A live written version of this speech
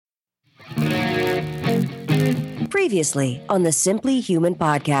Previously on the Simply Human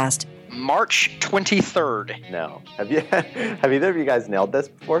podcast. March 23rd. No. Have either of you guys nailed this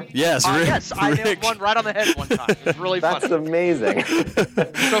before? Yes, Rick. Yes, I nailed one right on the head one time. It was really That's funny. amazing.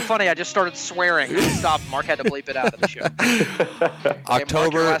 It's so funny, I just started swearing. I stopped. Mark had to bleep it out of the show. Okay,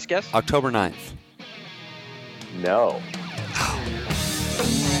 Mark, your last guess? October 9th. No.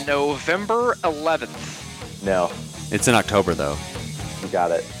 November 11th. No. It's in October, though. You got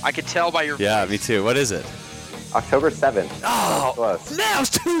it. I could tell by your Yeah, voice. me too. What is it? October 7th. Oh, Close. now it's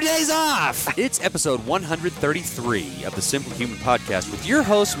 2 days off. It's episode 133 of the Simple Human podcast with your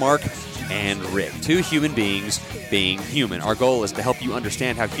hosts, Mark and Rick. Two human beings being human. Our goal is to help you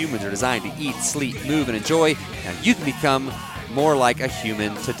understand how humans are designed to eat, sleep, move, and enjoy. Now you can become more like a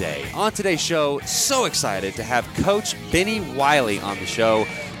human today. On today's show, so excited to have Coach Bennie Wylie on the show.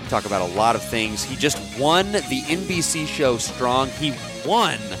 We talk about a lot of things. He just won the NBC show Strong. He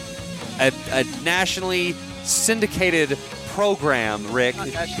won a nationally syndicated program, Rick. Not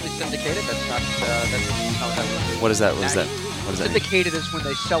nationally syndicated. That's not how that works. What is that? What is that? What does that mean? Syndicated is when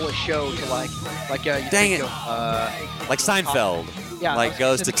they sell a show to Dang it. Like Seinfeld. Yeah, like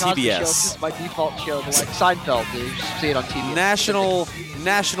goes to the Cosby Show, TBS. this is my default show, but like Seinfeld, you just see it on TV.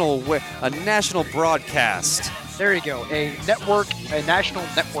 A national broadcast. There you go, a national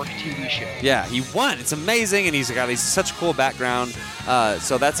network TV show. Yeah, he won. It's amazing, and he's such a cool background.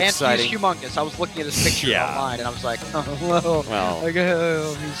 So that's And exciting. he's humongous. I was looking at his picture Yeah. online, and I was like, oh, Well. like,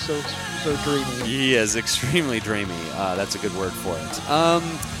 oh, he's so dreamy. He is extremely dreamy. That's a good word for it.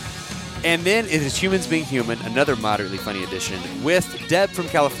 And then it is Humans Being Human, another moderately funny edition with Deb from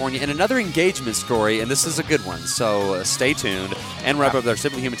California, and another engagement story, and this is a good one. So stay tuned and wrap up with our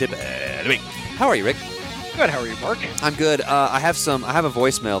Simply Human tip of the week. How are you, Rick? Good. How are you, Mark? I'm good. I have a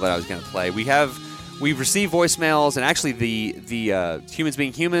voicemail that I was going to play. We've received voicemails, and actually the Humans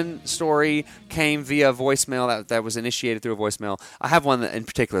Being Human story came via voicemail that was initiated through a voicemail. I have one in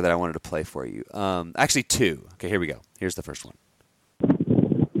particular that I wanted to play for you. Actually, two. Okay, here we go. Here's the first one.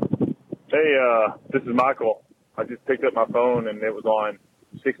 Hey, this is Michael. I just picked up my phone and it was on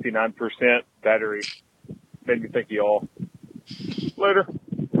 69% battery. Made me think of y'all. Later.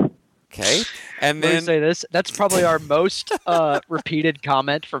 Okay, and Let me then say this. That's probably our most repeated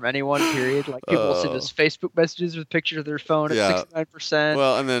comment from anyone, period. Like, people will send us Facebook messages with pictures of their phone at 69%.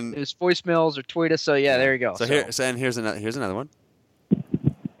 well, and then His voicemails or tweet us. So, yeah, there you go. So here's another one.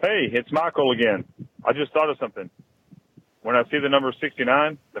 Hey, it's Michael again. I just thought of something. When I see the number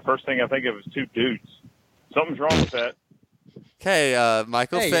 69, the first thing I think of is two dudes. Something's wrong with that. Okay,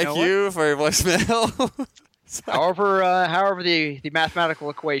 Michael, Hey, you thank know you for your voicemail. However, the mathematical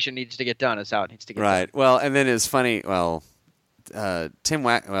equation needs to get done is how it needs to get done. Right. Well, and then it's funny. Well, Tim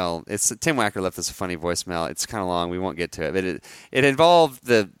Wacker left us a funny voicemail. It's kind of long. We won't get to it, but it involved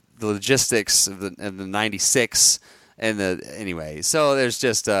the logistics of the 96. Anyway, so there's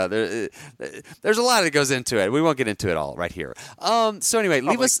just there's a lot that goes into it. We won't get into it all right here. So anyway,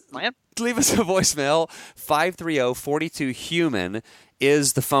 leave us a voicemail. 530-42-HUMAN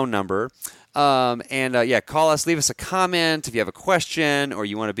is the phone number. Call us. Leave us a comment if you have a question, or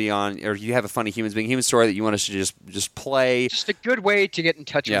you want to be on, or you have a funny Humans Being Human story that you want us to just play. Just a good way to get in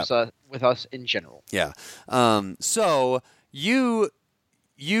touch with us in general. Yeah. So you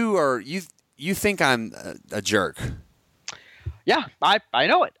think I'm a jerk? Yeah, I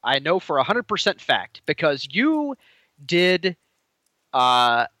know it. I know for 100% fact because you did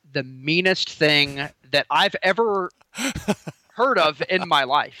the meanest thing that I've ever heard of in my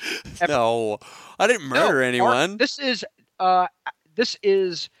life. Ever. No, I didn't murder anyone. Mark, this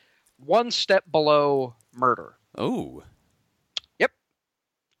is one step below murder. Oh. Yep.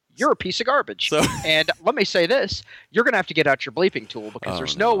 You're a piece of garbage. So, and let me say this. You're going to have to get out your bleeping tool because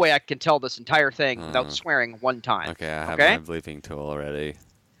there's no way I can tell this entire thing without swearing one time. Okay, I have my bleeping tool already.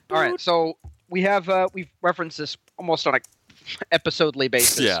 All right, so we've referenced this almost on a episodly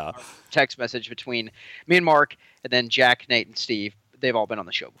basis. Yeah. Our text message between me and Mark, and then Jack, Nate, and Steve. They've all been on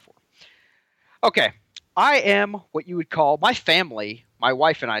the show before. Okay, I am what you would call, my family, my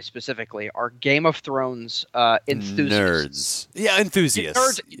wife and I specifically, are Game of Thrones enthusiasts. Nerds. Yeah, enthusiasts.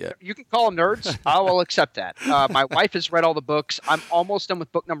 Nerds. Yeah. You can call them nerds. I will accept that. My wife has read all the books. I'm almost done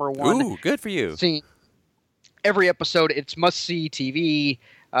with book number 1. Ooh, good for you. Seen every episode. It's must-see TV.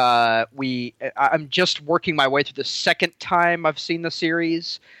 I'm just working my way through the second time I've seen the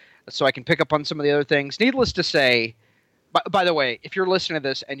series, so I can pick up on some of the other things. Needless to say, by the way, if you're listening to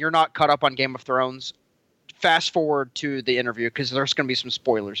this and you're not caught up on Game of Thrones, fast forward to the interview because there's going to be some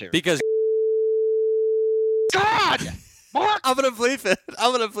spoilers here. Because God, Mark, I'm gonna bleep it.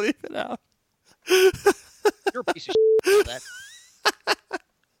 I'm gonna bleep it out. you're a piece of shit for that.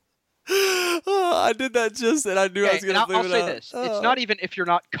 I did that and I knew I was going to leave I'll it say out. this. It's not even if you're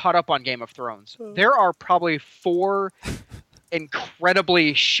not caught up on Game of Thrones. There are probably 4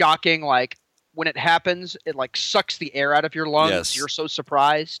 incredibly shocking, like, when it happens, it, like, sucks the air out of your lungs. Yes. You're so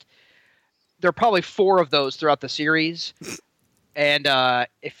surprised. There are probably 4 of those throughout the series. And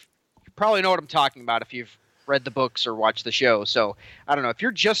if you probably know what I'm talking about if you've read the books or watched the show. So, I don't know. If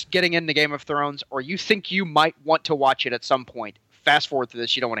you're just getting into Game of Thrones or you think you might want to watch it at some point, fast forward through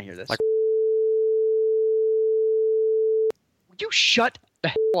this. You don't want to hear this. Like- Would you shut the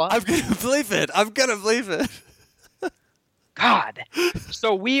hell up? I'm going to believe it. God.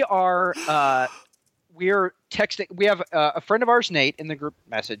 So we're texting. We have a friend of ours, Nate, in the group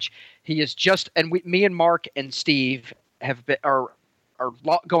message. He is just, and me and Mark and Steve have been are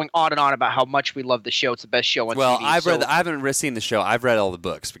going on and on about how much we love the show. It's the best show on Well, TV. I haven't seen the show. I've read all the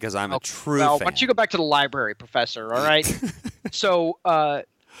books because I'm a true fan. Why don't you go back to the library, Professor? All right. So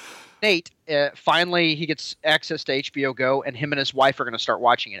Nate finally he gets access to HBO Go, and him and his wife are going to start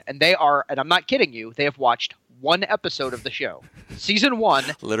watching it. And they are, and I'm not kidding you, they have watched 1 episode of the show, season 1.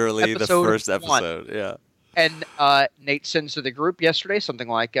 Literally the first episode. Yeah. And Nate sends to the group yesterday something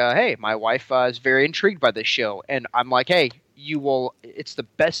like, "Hey, my wife is very intrigued by this show," and I'm like, "Hey, you will. It's the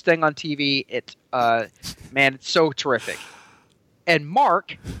best thing on TV. Man, it's so terrific." And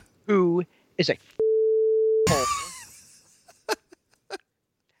Mark, who is a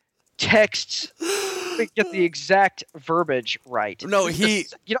texts to get the exact verbiage right. No, I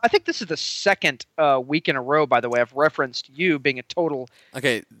think this is the second week in a row, by the way, I've referenced you being a total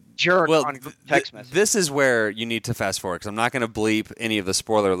jerk on text message. This is where you need to fast forward because I'm not going to bleep any of the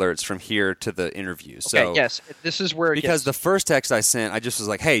spoiler alerts from here to the interview. So, yes, this is where because the first text I sent, I just was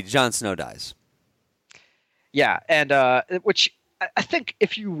like, "Hey, Jon Snow dies." Yeah, and which I think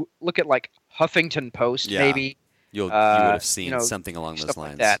if you look at like Huffington Post, maybe you would have seen something along those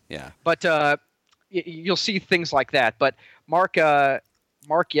lines. Like that. Yeah, but you'll see things like that. But Mark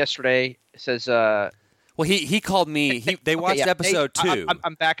yesterday says. Well, he called me. They watched episode 2.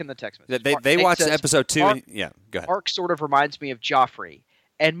 I'm back in the text message. They watched says, episode 2. Mark, go ahead. Mark sort of reminds me of Joffrey,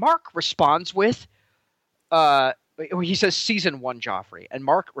 and Mark responds with, he says season 1 Joffrey, and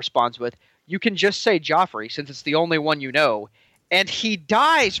Mark responds with, "You can just say Joffrey since it's the only one you know, and he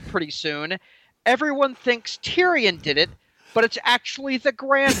dies pretty soon. Everyone thinks Tyrion did it, but it's actually the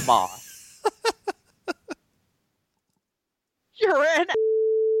grandma." You're an.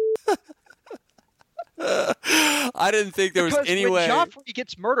 I didn't think there was any way. When Joffrey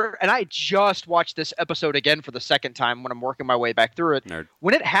gets murdered, and I just watched this episode again for the second time when I'm working my way back through it. Nerd.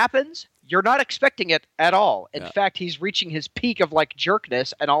 When it happens, you're not expecting it at all. In fact, he's reaching his peak of like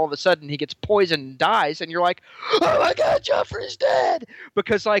jerkness, and all of a sudden he gets poisoned and dies, and you're like, "Oh my God, Joffrey's dead!"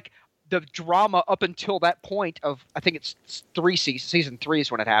 Because like the drama up until that point of, I think it's season 3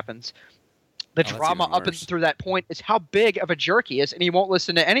 is when it happens. The drama up and through that point is how big of a jerk he is, and he won't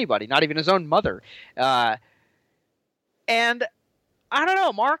listen to anybody, not even his own mother. And I don't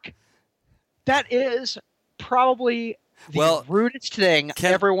know, Mark. That is probably the rudest thing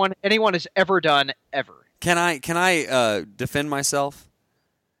anyone has ever done ever. Can I defend myself?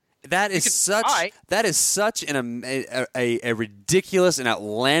 That is such a ridiculous and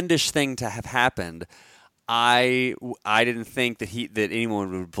outlandish thing to have happened. I didn't think that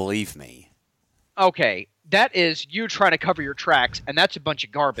anyone would believe me. Okay, that is you trying to cover your tracks, and that's a bunch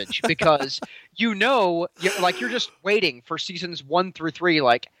of garbage because you're just waiting for seasons 1 through 3,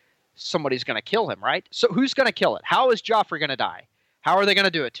 like somebody's going to kill him, right? So who's going to kill it? How is Joffrey going to die? How are they going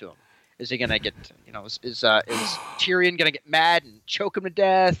to do it to him? Is he going to get, is Tyrion going to get mad and choke him to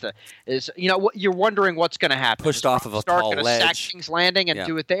death? You're wondering what's going to happen. Pushed off of a tall ledge. Sack King's Landing and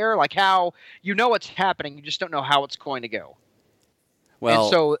do it there? Like how, what's happening, you just don't know how it's going to go. Well,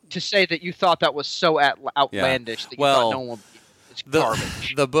 and so to say that you thought that was so outlandish that you thought no one would be, it's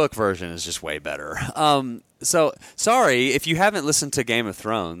garbage. The book version is just way better. So sorry if you haven't listened to Game of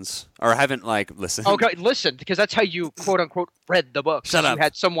Thrones or haven't listened. Okay, listen, because that's how you quote unquote read the book. Shut up. You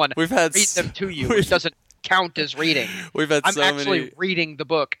had someone read them to you, which doesn't count as reading. I'm actually reading the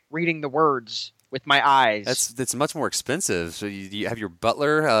book, reading the words with my eyes. That's much more expensive. So you have your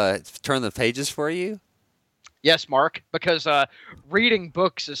butler turn the pages for you. Yes, Mark, because reading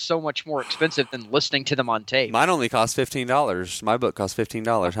books is so much more expensive than listening to them on tape. Mine only cost $15. My book cost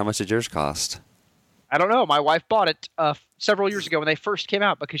 $15. How much did yours cost? I don't know. My wife bought it several years ago when they first came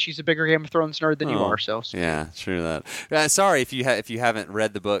out because she's a bigger Game of Thrones nerd than you are. So yeah, true that. Sorry if you haven't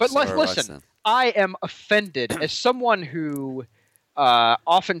read the books. But listen, I am offended as someone who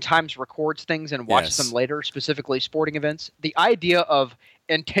oftentimes records things and watches them later, specifically sporting events. The idea of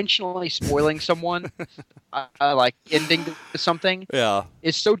intentionally spoiling someone, like ending something,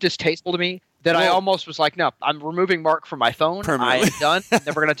 is so distasteful to me that I Well- almost was like, no, I'm removing Mark from my phone. Permanently. I am done. I'm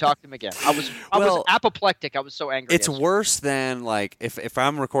never going to talk to him again. I was apoplectic. I was so angry. It's worse than like if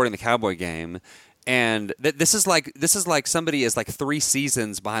I'm recording the Cowboy game, and this is like somebody is like 3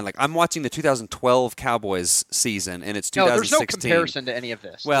 seasons behind. Like I'm watching the 2012 Cowboys season, and it's 2016. No, there's no comparison to any of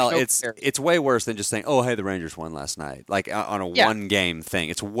this. Well, There's no comparison. it's way worse than just saying, "Oh, hey, the Rangers won last night." Like on a one game thing,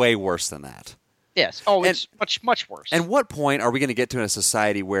 it's way worse than that. Yes. Oh, it's much worse. And what point are we going to get to in a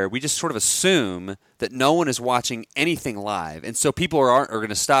society where we just sort of assume that no one is watching anything live, and so people are going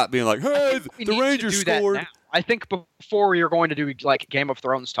to stop being like, "Hey, the Rangers scored." Now. I think before you're going to do like Game of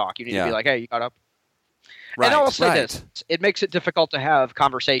Thrones talk, you need to be like, "Hey, you got up." Right, and I'll say this: it makes it difficult to have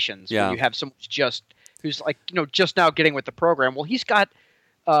conversations when you have someone who's like just now getting with the program. Well, he's got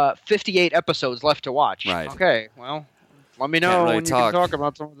 58 episodes left to watch. Right. Okay. Well. Let me know when you can talk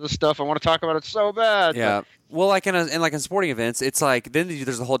about some of this stuff. I want to talk about it so bad. Yeah. Well, like in sporting events, it's like then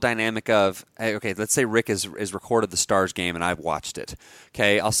there's the whole dynamic of, hey, okay, let's say Rick is recorded the Stars game and I've watched it.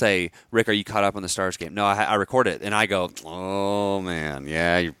 Okay, I'll say, Rick, are you caught up on the Stars game? No, I record it, and I go, oh man,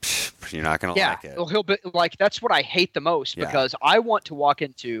 yeah, you're not gonna like it. Well, he'll be like, that's what I hate the most because I want to walk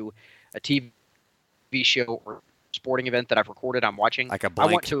into a TV show or sporting event that I've recorded, I'm watching. Like a blank.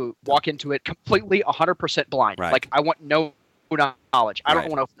 I want to walk into it completely 100% blind. Right. Like I want no knowledge. I don't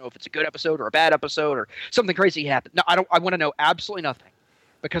want to know if it's a good episode or a bad episode or something crazy happened. No, I want to know absolutely nothing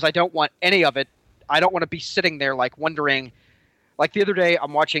because I don't want any of it. I don't want to be sitting there like wondering. Like the other day,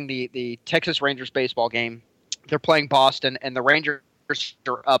 I'm watching the Texas Rangers baseball game. They're playing Boston, and the Rangers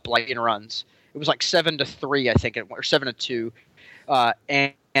are up like in runs. It was like 7-3, I think, or 7-2,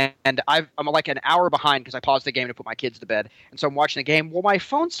 and I'm like an hour behind because I paused the game to put my kids to bed. And so I'm watching the game. Well, my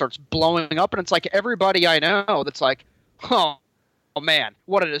phone starts blowing up, and it's like everybody I know that's like, oh man,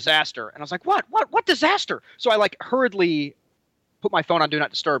 what a disaster. And I was like, what disaster? So I like hurriedly put my phone on Do Not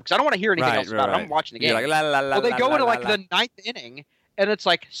Disturb because I don't want to hear anything else about it. I'm watching the game. You're like, la, la, la, well, they go la, into la, like la. the 9th inning, and it's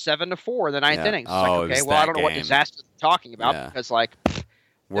like 7-4 in the 9th inning. It's Oh, like, it okay, was well, I that don't know what game. disaster they're talking about because like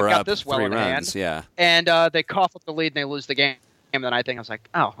We're they've got up this well 3 in runs. hand. Yeah. And they cough up the lead and they lose the game. And then I think I was like,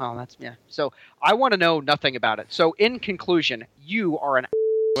 oh, well, that's So I want to know nothing about it. So in conclusion, you are an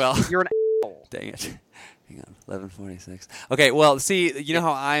Well, you're an asshole. dang it. Hang on, 11:46. Okay, well, see, you know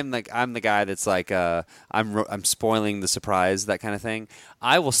how I'm the guy that's like I'm spoiling the surprise, that kind of thing.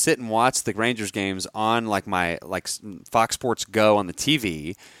 I will sit and watch the Rangers games on like my Fox Sports Go on the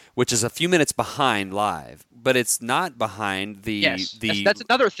TV, which is a few minutes behind live, but it's not behind the That's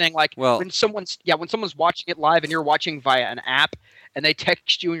another thing. Like Well- when someone's watching it live and you're watching via an app and they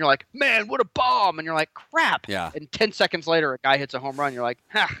text you and you're like, man, what a bomb, and you're like, crap. Yeah. And 10 seconds later, a guy hits a home run. You're like,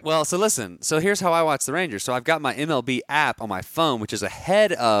 ha. Well, so listen. So here's how I watch the Rangers. So I've got my MLB app on my phone, which is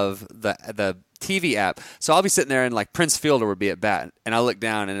ahead of the TV app. So I'll be sitting there and like Prince Fielder would be at bat, and I'll look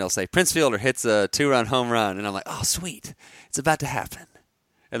down and it'll say Prince Fielder hits a 2-run home run, and I'm like, oh sweet, it's about to happen,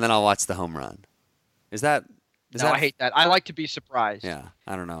 and then I'll watch the home run. Is that? I hate that. I like to be surprised. Yeah,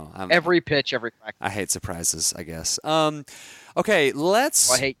 I don't know. Every pitch, every crack. I hate surprises, I guess. Okay, let's.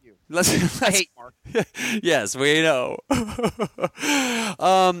 Well, I hate you. Let's. I hate Mark. Yes, we know.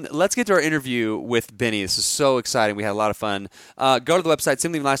 Let's get to our interview with Bennie. This is so exciting. We had a lot of fun. Go to the website,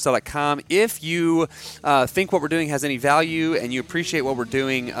 simplyhumanlifestyle.com. If you think what we're doing has any value and you appreciate what we're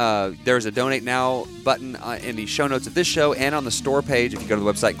doing, there's a Donate Now button in the show notes of this show and on the store page. If you go to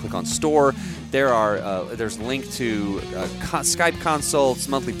the website and click on Store, there's a link to Skype consults,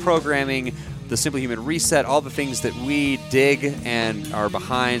 monthly programming, the Simply Human Reset, all the things that we dig and are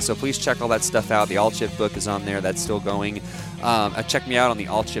behind. So please check all that stuff out. The Alt Shift book is on there. That's still going. Check me out on the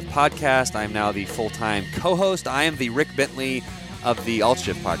Alt Shift podcast. I am now the full-time co-host. I am the Rick Bentley of the Alt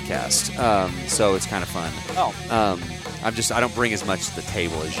Shift podcast. So it's kind of fun. I don't bring as much to the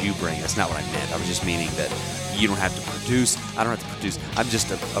table as you bring. That's not what I meant. I was just meaning that you don't have to produce. I don't have to produce. I'm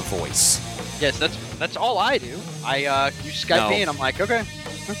just a voice. Yes, that's all I do. You Skype me and I'm like, okay.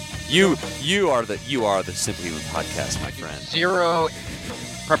 You are the Simply Human podcast, my friend. Zero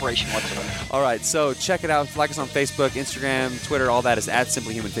preparation whatsoever. All right, so check it out. Like us on Facebook, Instagram, Twitter. All that is at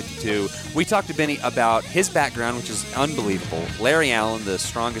SimplyHuman52. We talked to Bennie about his background, which is unbelievable. Larry Allen, the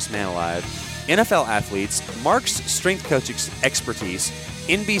strongest man alive. NFL athletes. Mark's strength coach expertise.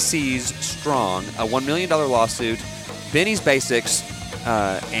 NBC's Strong. A $1 million lawsuit. Bennie's basics.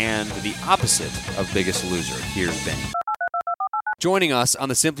 And the opposite of Biggest Loser. Here's Bennie. Joining us on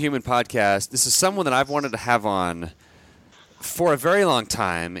the Simply Human podcast, this is someone that I've wanted to have on for a very long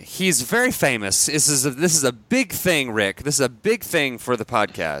time. He's very famous. This is a big thing, Rick. This is a big thing for the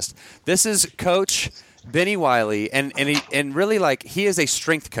podcast. This is Coach Bennie Wylie, and really, like, he is a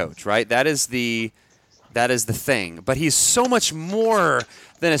strength coach, right? That is the That is the thing. But he's so much more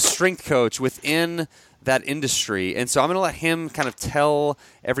than a strength coach within that industry. And so I'm going to let him kind of tell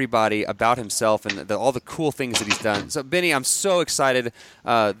everybody about himself and all the cool things that he's done. So, Bennie, I'm so excited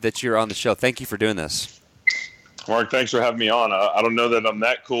that you're on the show. Thank you for doing this. Mark, thanks for having me on. I don't know that I'm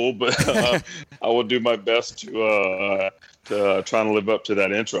that cool, but I will do my best to try and live up to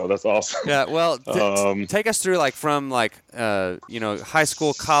that intro. That's awesome. Yeah, well, take us through from high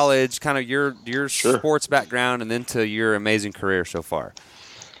school, college, kind of your sports background, and then to your amazing career so far.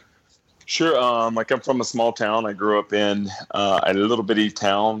 Sure. I'm from a small town. I grew up in a little bitty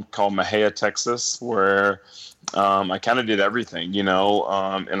town called Mahia, Texas, where I kind of did everything, in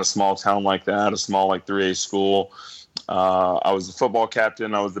a small town like that, a small 3A school. I was the football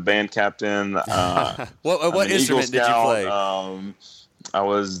captain. I was the band captain. What instrument did you play? I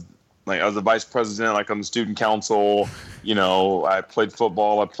was the vice president, on the student council. I played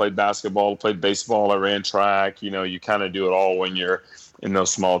football. I played basketball. I played baseball. I ran track. You kind of do it all when you're in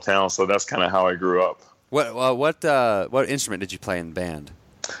those small towns. So that's kind of how I grew up. What instrument did you play in band?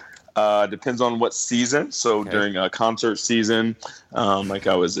 Depends on what season. So during a concert season,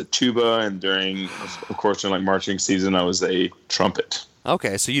 I was a tuba, and during marching season, I was a trumpet.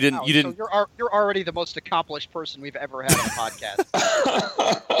 Okay, so you didn't. So you're already the most accomplished person we've ever had on the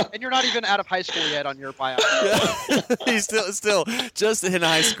podcast, and you're not even out of high school yet on your bio. Yeah. He's still just in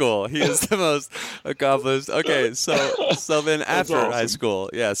high school. He is the most accomplished. Okay, so then after high school,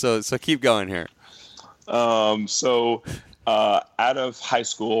 yeah. So keep going here. Out of high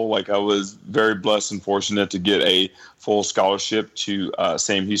school, I was very blessed and fortunate to get a full scholarship to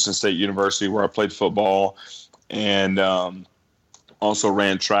Sam Houston State University, where I played football and also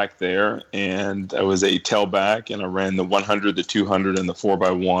ran track there. And I was a tailback, and I ran the 100, the 200, and the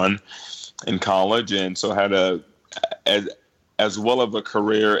 4x1 in college. And so I had as well of a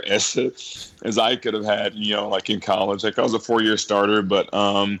career as I could have had, in college. I was a 4-year starter, but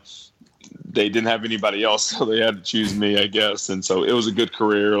they didn't have anybody else, so they had to choose me, I guess. And so it was a good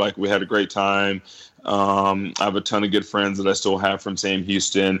career. We had a great time. I have a ton of good friends that I still have from Sam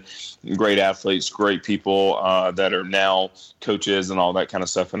Houston, great athletes, great people that are now coaches and all that kind of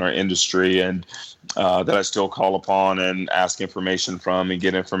stuff in our industry, and that I still call upon and ask information from and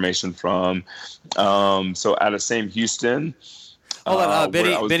get information from. So out of Sam Houston, hold on,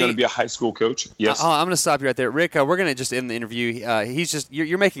 Bennie. I was going to be a high school coach. Yes. I'm going to stop you right there, Rick. We're going to just end the interview.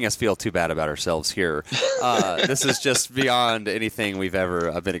 You're making us feel too bad about ourselves here. This is just beyond anything we've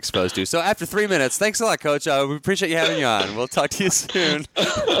ever been exposed to. So after 3 minutes, thanks a lot, Coach. We appreciate you having you on. We'll talk to you soon.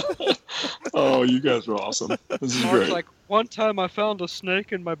 Oh, you guys are awesome. This is great. One time I found a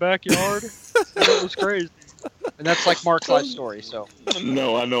snake in my backyard. It was crazy. And that's Mark's life story. So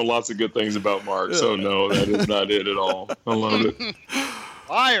no, I know lots of good things about Mark. So no, that is not it at all. I love it.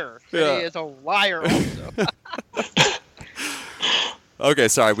 Liar. Yeah. He is a liar also. Okay,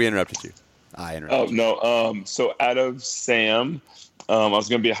 sorry, we interrupted you. I interrupted. Oh no. So out of Sam, I was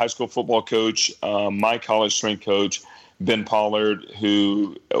going to be a high school football coach. My college strength coach, Ben Pollard,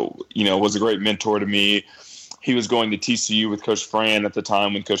 who was a gregreat mentor to me. He was going to TCU with Coach Fran at the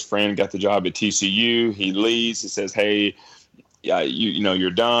time when Coach Fran got the job at TCU. He leaves. He says, "Hey, yeah, you're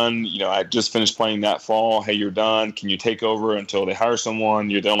done. I just finished playing that fall. Hey, you're done. Can you take over until they hire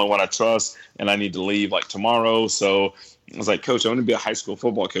someone? You're the only one I trust, and I need to leave tomorrow." So I was like, "Coach, I'm going to be a high school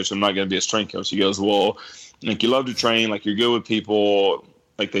football coach. I'm not going to be a strength coach." He goes, "Well, you love to train. You're good with people.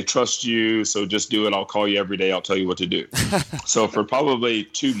 They trust you, so just do it. I'll call you every day. I'll tell you what to do." So for probably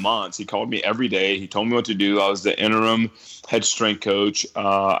 2 months, he called me every day. He told me what to do. I was the interim head strength coach.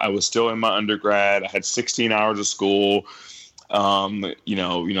 I was still in my undergrad. I had 16 hours of school. I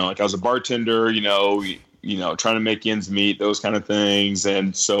was a bartender, trying to make ends meet, those kind of things.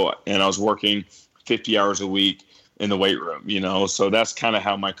 And I was working 50 hours a week in the weight room, so that's kind of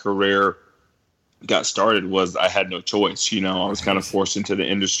how my career got started. Was I had no choice, I was kind of forced into the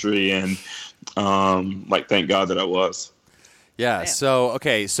industry, and thank God that I was. Yeah. Man.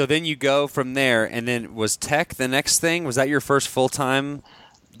 So then you go from there, and then was tech the next thing? Was that your first full-time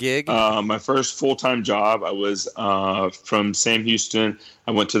gig? My first full-time job, I was from Sam Houston.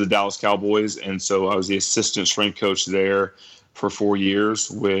 I went to the Dallas Cowboys, and so I was the assistant strength coach there for 4 years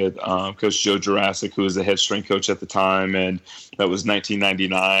with Coach Joe Jurassic, who was the head strength coach at the time, and that was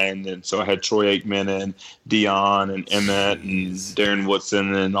 1999. And so I had Troy Aikman and Dion and Emmett and Darren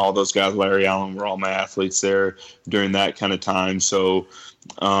Woodson and all those guys, Larry Allen, were all my athletes there during that kind of time. So,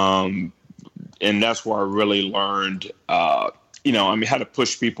 and that's where I really learned, how to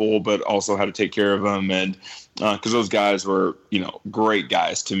push people, but also how to take care of them. And because those guys were, great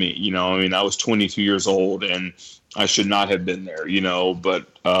guys to me. I was 22 years old, and I should not have been there, but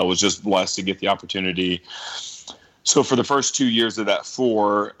was just blessed to get the opportunity. So for the first 2 years of that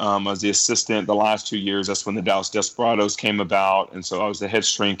 4, I was the assistant. The last 2 years, that's when the Dallas Desperados came about. And so I was the head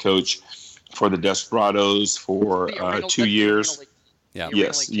strength coach for the Desperados for 2 years. Yeah.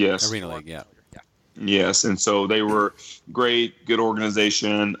 Yes. Arena League, yeah. Yes. And so they were great, good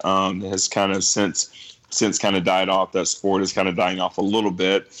organization. Has kind of since kind of died off. That sport is kind of dying off a little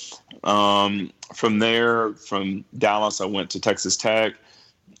bit. From there, from Dallas, I went to Texas Tech.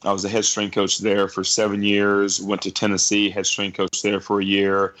 I was a head strength coach there for 7 years. Went to Tennessee, head strength coach there for a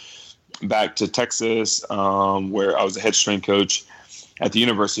year. Back to Texas, where I was a head strength coach at the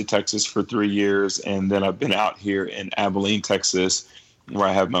University of Texas for 3 years. And then I've been out here in Abilene, Texas, where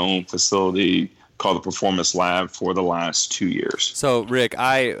I have my own facility called the Performance Lab for the last 2 years. So, Rick,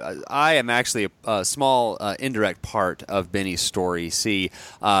 I am actually a small indirect part of Benny's story. See,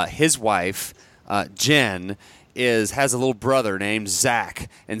 his wife, Jen, has a little brother named Zach,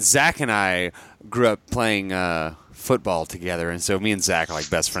 and Zach and I grew up playing football together, and so me and Zach are like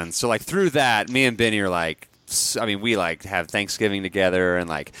best friends. So like through that, me and Benny are like, we like have Thanksgiving together, and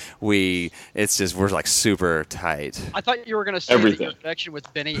like we're like super tight. I thought you were going to say that your connection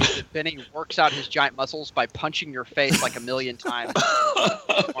with Benny is that Benny works out his giant muscles by punching your face like a million times.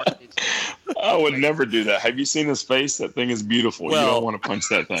 I would never do that. Have you seen his face? That thing is beautiful. You don't want to punch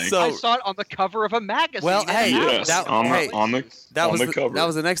that thing. So, I saw it on the cover of a magazine. Well, hey, yes, on the cover. That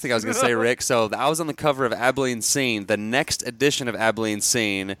was the next thing I was going to say, Rick. So I was on the cover of Abilene Scene. The next edition of Abilene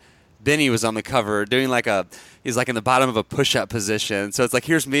Scene, Benny was on the cover doing he's like in the bottom of a push-up position. So it's like,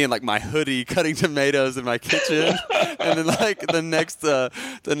 here's me in like my hoodie cutting tomatoes in my kitchen. And then like the next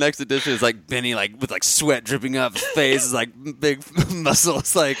edition is like Benny like with like sweat dripping up his face, is like big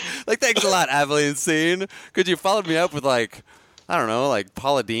muscles. Like thanks a lot, Abilene Scene. Could you follow me up with like, I don't know, like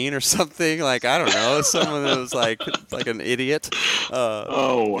Paula Dean or something? Like, I don't know, someone that was like an idiot.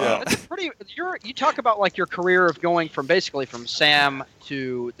 Oh, wow. Yeah. That's you talk about like your career of going from basically from Sam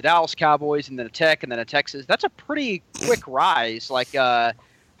to the Dallas Cowboys and then a Tech and then a Texas. That's a pretty quick rise. Like,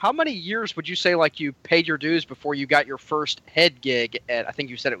 how many years would you say like you paid your dues before you got your first head gig at, I think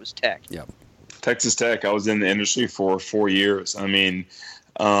you said it was Tech? Yeah. Texas Tech. I was in the industry for 4 years. I mean,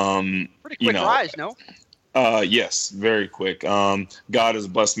 pretty quick rise, no? Yes, very quick. God has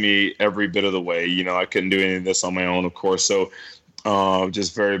blessed me every bit of the way. I couldn't do any of this on my own, of course. So,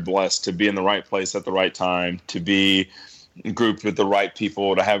 just very blessed to be in the right place at the right time, to be grouped with the right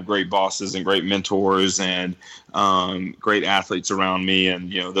people, to have great bosses and great mentors and great athletes around me.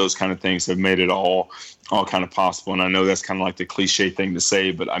 And, those kind of things have made it all kind of possible. And I know that's kind of like the cliche thing to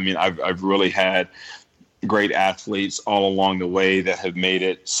say, but I mean, I've really had great athletes all along the way that have made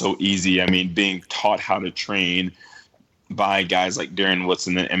it so easy. I mean, being taught how to train by guys like Darren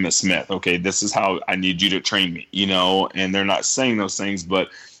Woodson and Emmitt Smith. Okay, this is how I need you to train me, and they're not saying those things, but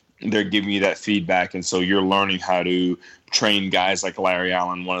they're giving you that feedback. And so you're learning how to train guys like Larry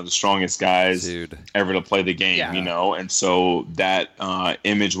Allen, one of the strongest guys ever to play the game, and so that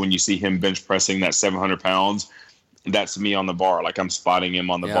image when you see him bench pressing that 700 pounds, that's me on the bar. Like I'm spotting him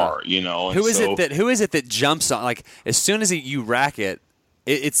on the bar, And who is it that jumps on? Like as soon as you rack it,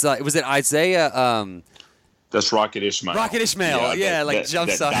 it's like, was it Isaiah? That's Rocket Ishmael. Rocket Ishmael,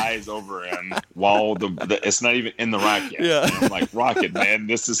 jumps that on. dies over him while it's not even in the rack yet. Yeah. I'm like, Rocket, man,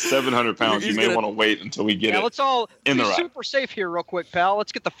 this is 700 pounds. You may want to wait until we get it. Let's all in the rack. Super safe here, real quick, pal.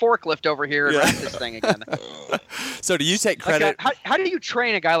 Let's get the forklift over here and rack this thing again. So, do you take credit? How do you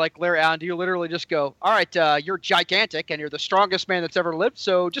train a guy like Larry Allen? Do you literally just go, all right, you're gigantic and you're the strongest man that's ever lived,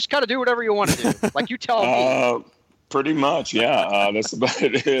 so just kind of do whatever you want to do, like you tell me? Pretty much, yeah. That's about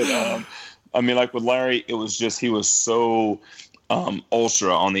it. I mean, like with Larry, it was just he was so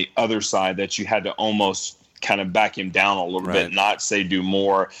ultra on the other side that you had to almost kind of back him down a little bit, not say do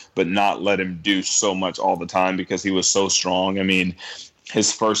more, but not let him do so much all the time because he was so strong. I mean,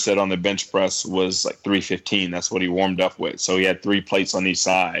 his first set on the bench press was like 315. That's what he warmed up with. So he had 3 plates on each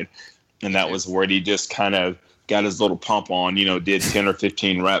side, and that was where he just kind of got his little pump on, did 10 or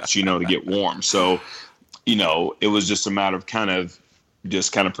 15 reps, to get warm. So, it was just a matter of kind of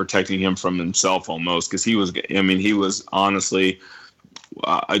protecting him from himself almost, because he was honestly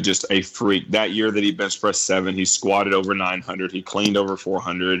just a freak. That year that he bench pressed 7, he squatted over 900, he cleaned over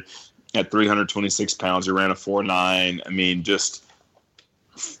 400 at 326 pounds. He ran a 4.9.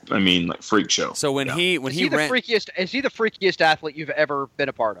 Like freak show. Is So he the freakiest athlete you've ever been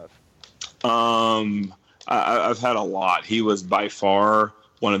a part of? I've had a lot. He was by far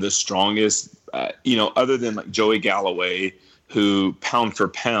one of the strongest, other than like Joey Galloway, who pound for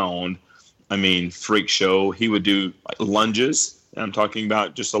pound, freak show. He would do like lunges. I'm talking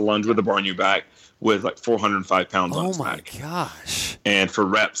about just a lunge with a bar on your back with like 405 pounds on his Oh my back. gosh. And for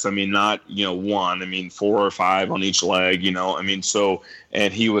reps, I mean, not, one, I mean, 4 or 5 on each leg, I mean, so,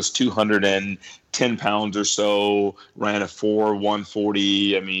 and he was 210 pounds or so, ran a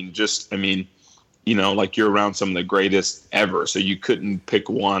 4.140. Like you're around some of the greatest ever. So you couldn't pick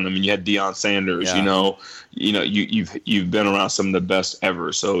one. I mean, you had Deion Sanders, you've been around some of the best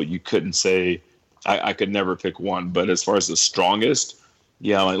ever. So you couldn't say, I could never pick one. But as far as the strongest,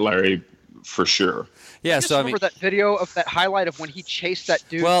 yeah, like Larry, for sure. Yeah, I remember that video of that highlight of when he chased that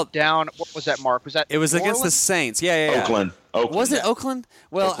dude down. What was that, Mark? Was that it was against the Saints? Yeah. Oakland. Was it Oakland?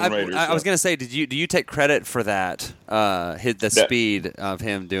 Well, Oakland I was going to say, do you take credit for that? Speed of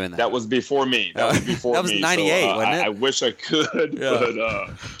him doing that. That was before me. That was 98, so, wasn't it? I wish I could, but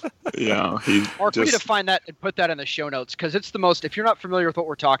Mark, we need to find that and put that in the show notes because it's the most. If you're not familiar with what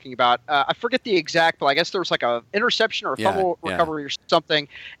we're talking about, I forget the exact, but I guess there was like a interception or a fumble recovery or something,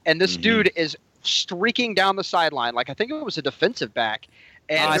 and this dude is streaking down the sideline like I think it was a defensive back,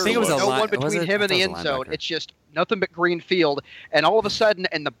 and I think it was no one between him and the end zone. It's just nothing but green field, and all of a sudden,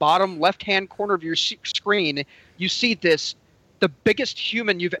 in the bottom left-hand corner of your screen, you see the biggest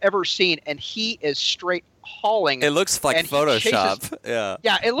human you've ever seen, and he is straight hauling. It looks like Photoshop.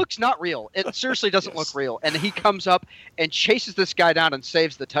 Yeah, it looks not real. It seriously doesn't look real. And he comes up and chases this guy down and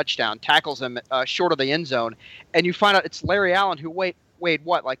saves the touchdown, tackles him short of the end zone, and you find out it's Larry Allen who weighed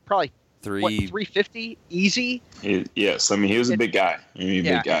what, like probably 350 easy. Yes, I mean he was a big guy.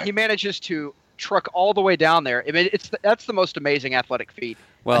 Big guy. He manages to truck all the way down there. I mean, that's the most amazing athletic feat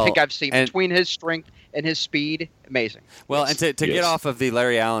I think I've seen between his strength and his speed. Amazing. Well, and to get off of the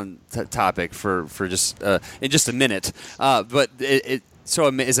Larry Allen topic for just in just a minute, but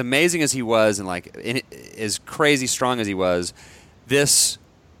so as amazing as he was and like as crazy strong as he was, this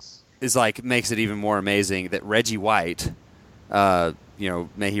is like makes it even more amazing that Reggie White.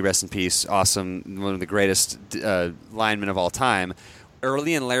 May he rest in peace, awesome, one of the greatest linemen of all time.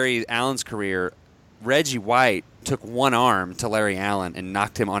 Early in Larry Allen's career, Reggie White took one arm to Larry Allen and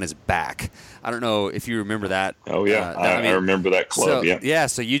knocked him on his back. I don't know if you remember that. Oh, yeah. I remember that club,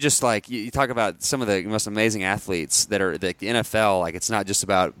 so you just you talk about some of the most amazing athletes that are the NFL. Like, it's not just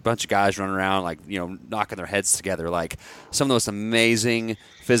about a bunch of guys running around, knocking their heads together. Like, some of the most amazing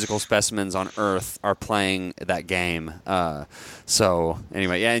physical specimens on earth are playing that game. So,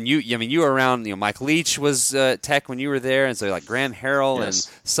 anyway, and you were around, Mike Leach was Tech when you were there, and so, Graham Harrell and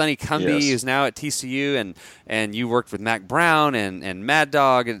Sonny Cumbie, who's now at TCU, and you worked with Mac Brown and Mad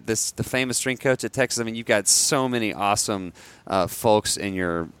Dog, the famous strength coach at Texas. I mean, you've got so many awesome folks in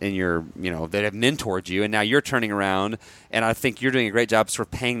your that have mentored you, and now you're turning around, and I think you're doing a great job sort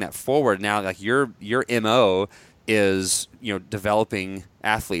of paying that forward. Now, your MO is developing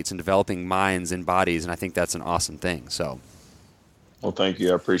athletes and developing minds and bodies, and I think that's an awesome thing. So, well, thank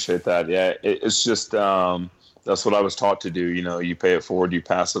you. I appreciate that. Yeah, it's just that's what I was taught to do. You pay it forward, you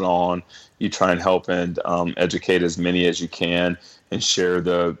pass it on, you try and help and educate as many as you can, and share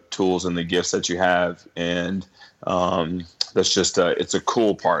the tools and the gifts that you have. And that's just it's a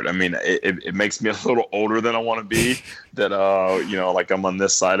cool part. I mean, it makes me a little older than I want to be. That I'm on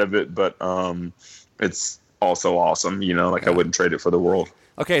this side of it, but it's also awesome. I wouldn't trade it for the world.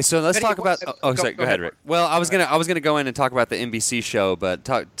 Okay, so let's talk about. Sorry, go ahead, Rick. Well, I was gonna go in and talk about the NBC show, but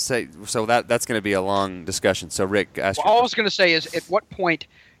that's gonna be a long discussion. So, Rick, all I was gonna say is, at what point,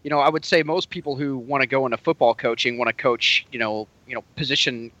 I would say most people who want to go into football coaching want to coach,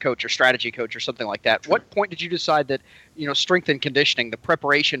 position coach or strategy coach or something like that. What point did you decide that, strength and conditioning, the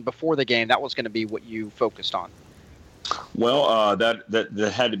preparation before the game, that was going to be what you focused on? Well,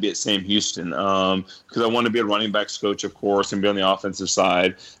 that had to be at Sam Houston because I wanted to be a running backs coach, of course, and be on the offensive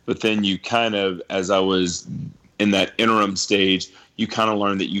side. But then you kind of, as I was in that interim stage, you kind of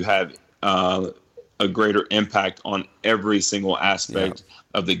learned that you have a greater impact on every single aspect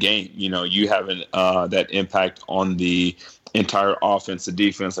of the game. You have that impact on the entire offense, the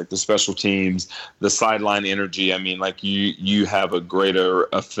defense, like the special teams, the sideline energy. I mean, you have a greater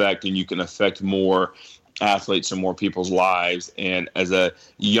effect, and you can affect more athletes and more people's lives. And as a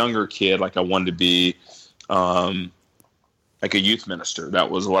younger kid, I wanted to be like a youth minister. That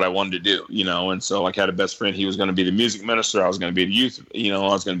was what I wanted to do, and so I had a best friend. He was going to be the music minister. I was going to be the youth, I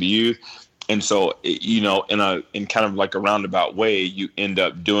was going to be youth. And so, in kind of like a roundabout way, you end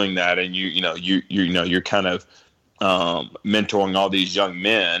up doing that, and you're kind of mentoring all these young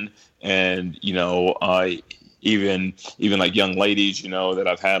men, and even like young ladies, that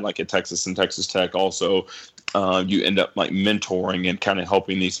I've had like at Texas and Texas Tech also, you end up like mentoring and kind of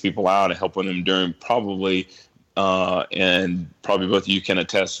helping these people out and helping them during probably, and probably both of you can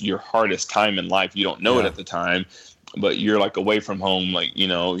attest, your hardest time in life. You don't know it at the time. but you're like away from home, like,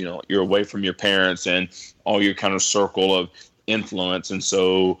 you're away from your parents and all your kind of circle of influence. And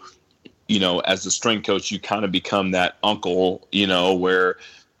so, as the strength coach, you kind of become that uncle, where,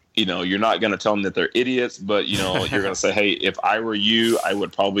 you're not going to tell them that they're idiots, but, you're going to say, hey, if I were you, I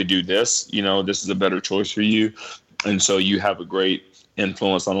would probably do this, this is a better choice for you. And so you have a great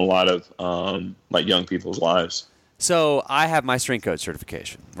influence on a lot of like young people's lives. So I have my strength coach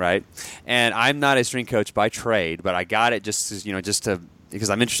certification, right? And I'm not a strength coach by trade, but I got it just because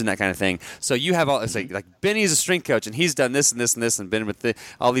I'm interested in that kind of thing. So you have all, it's like Benny's a strength coach, and he's done this and this and this, and been with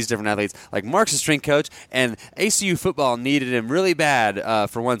all these different athletes. Like Mark's a strength coach, and ACU football needed him really bad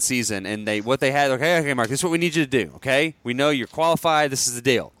for one season, and what they had, okay, Mark, this is what we need you to do. Okay, we know you're qualified. This is the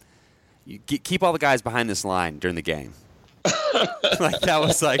deal. You keep all the guys behind this line during the game.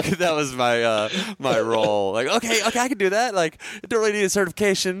 that was my role. Like, okay, I can do that. Like, I don't really need a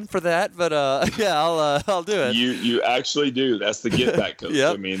certification for that, but yeah, I'll do it. You actually do. That's the get back coach.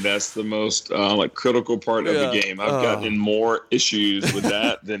 Yep. I mean, that's the most critical part of the game. I've gotten in more issues with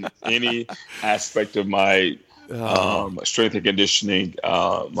that than any aspect of my strength and conditioning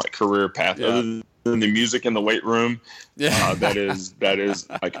career path. Yeah. Other than the music in the weight room, that is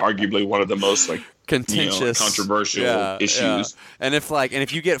like arguably one of the most contentious, controversial issues. Yeah. And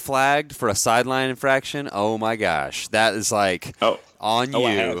if you get flagged for a sideline infraction, oh my gosh, that is on you.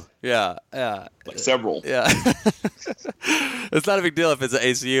 I have. Yeah. Like several. Yeah. It's not a big deal if it's at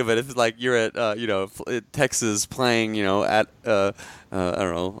ACU, but if it's like you're at Texas playing, at I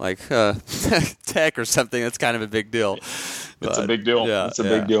don't know, like Tech or something, that's kind of a big deal. It's a big deal. Yeah, it's a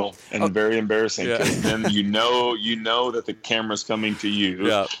big deal, and very embarrassing. Yeah. Because then you know that the camera's coming to you.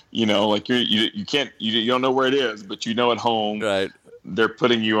 Yeah. You don't know where it is, but at home, right? They're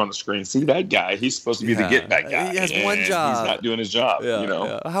putting you on the screen. See that guy? He's supposed to be the get back guy. He has one job. He's not doing his job.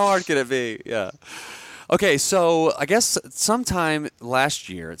 Yeah. How hard can it be? Yeah. Okay, so I guess sometime last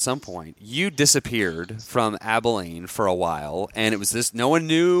year, at some point, you disappeared from Abilene for a while, and it was this. No one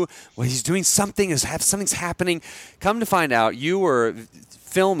knew. Well, he's doing something. Something's happening. Come to find out, you were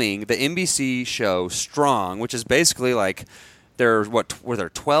filming the NBC show Strong, which is basically like were there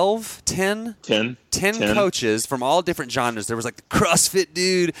 12, 10? 10 coaches from all different genres. There was like the CrossFit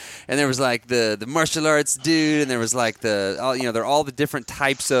dude, and there was like the martial arts dude, and there was like they're all the different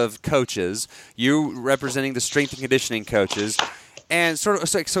types of coaches. You representing the strength and conditioning coaches, and so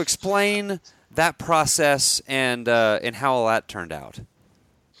explain that process and how all that turned out.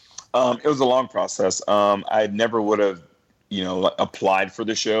 It was a long process. I never would have applied for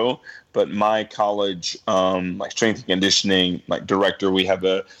the show, but my college strength and conditioning director, we have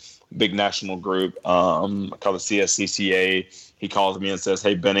a big national group called the CSCCA. He calls me and says,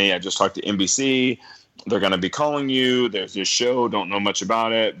 hey Benny, I just talked to NBC, they're going to be calling you, there's this show, don't know much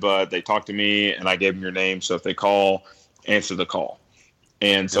about it, but they talked to me and I gave them your name, so if they call, answer the call.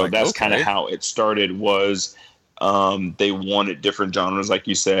 And so that's kind of how it started. Was they wanted different genres, like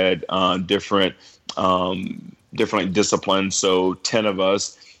you said, different disciplines. So 10 of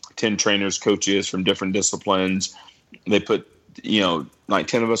us, 10 trainers, coaches from different disciplines. They put, 10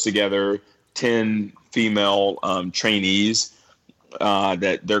 of us together, 10 female trainees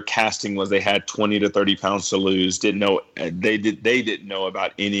that their casting was they had 20 to 30 pounds to lose. They didn't know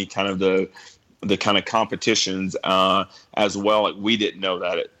about any kind of the kind of competitions as well. Like, we didn't know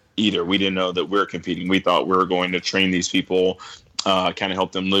that either. We didn't know that we're competing. We thought we were going to train these people, kind of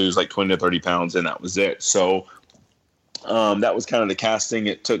help them lose like 20 to 30 pounds, and that was it. So that was kind of the casting.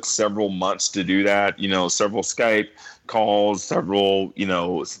 It took several months to do that, several Skype calls, several,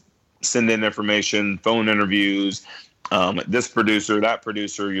 send in information, phone interviews, this producer, that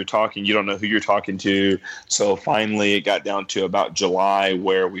producer, you don't know who you're talking to. So finally it got down to about July,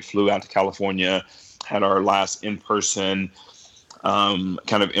 where we flew out to California, had our last in-person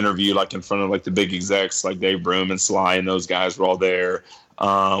kind of interview, like in front of like the big execs, like Dave Broom and Sly, and those guys were all there.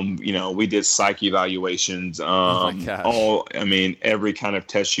 We did psych evaluations, every kind of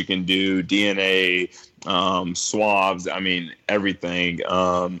test you can do, DNA, swabs, everything.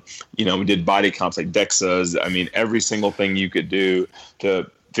 We did body comps like DEXAs. Every single thing you could do to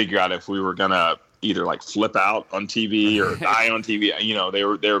figure out if we were going to either like flip out on TV or die on TV.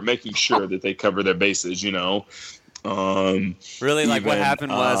 They were making sure that they cover their bases, Really, like what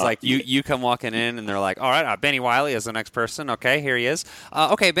happened was like you come walking in and they're like, all right, Bennie Wylie is the next person. Okay, here he is.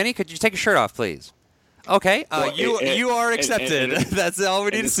 Okay, Benny, could you take your shirt off, please? Okay, you are accepted. And that's all we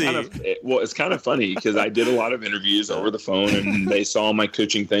need to see. It's kind of funny because I did a lot of interviews over the phone, and they saw my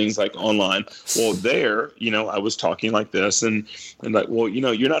coaching things like online. Well, there, I was talking like this, and like, well,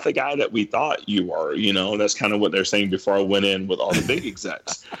 you're not the guy that we thought you are. That's kind of what they're saying before I went in with all the big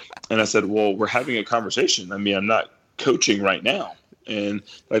execs. And I said, well, we're having a conversation. I'm not coaching right now. And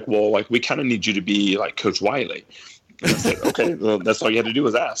like, well, like we kind of need you to be like Coach Wylie. And I said, okay, well, that's all you had to do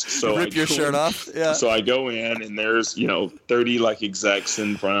was ask. So rip your shirt off. Yeah. So I go in and there's, 30 like execs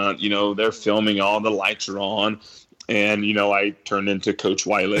in front, they're filming, all the lights are on. And, I turned into Coach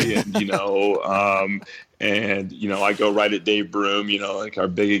Wylie and, I go right at Dave Broom, like our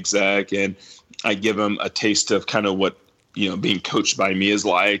big exec, and I give him a taste of kind of what, being coached by me is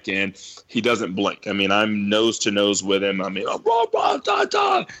like, and he doesn't blink. I mean, I'm nose to nose with him. I mean,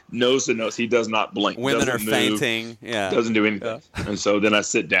 nose to nose. He does not blink. Women doesn't are move, fainting. Yeah. Doesn't do anything. Yeah. And so then I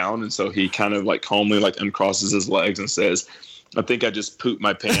sit down, and so he kind of like calmly like uncrosses his legs and says, I think I just pooped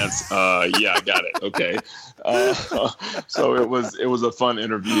my pants. Yeah, I got it. Okay. So it was a fun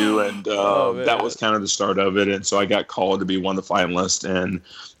interview, and that was kind of the start of it. And so I got called to be one of the finalists, and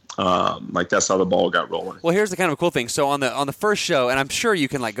that's how the ball got rolling. Well, here's the kind of cool thing. So on the first show, and I'm sure you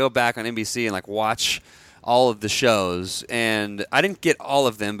can like go back on NBC and like watch all of the shows, and I didn't get all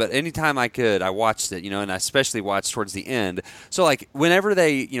of them, but anytime I could, I watched it, and I especially watched towards the end. So like whenever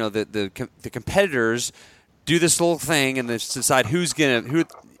they, the competitors do this little thing and they decide who's gonna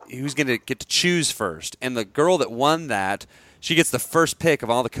get to choose first, and the girl that won that, she gets the first pick of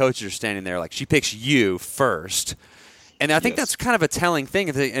all the coaches are standing there. Like she picks you first. And I think that's kind of a telling thing.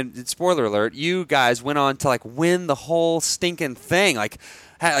 And spoiler alert, you guys went on to like win the whole stinking thing.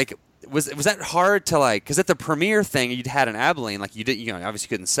 Was that hard to like? Because at the premiere thing you'd had in Abilene, like you didn't, obviously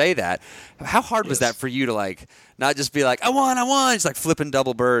couldn't say that. How hard was that for you to like not just be like I won, just like flipping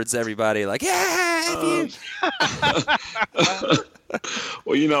double birds, everybody like yeah.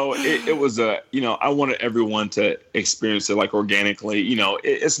 Well, it was I wanted everyone to experience it like organically.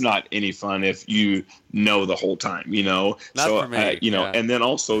 It's not any fun if you know the whole time, Not so, for me. And then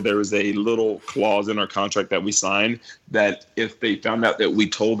also there was a little clause in our contract that we signed that if they found out that we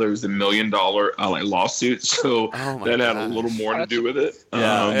told there was $1 million lawsuit, so that had a little more to do with it.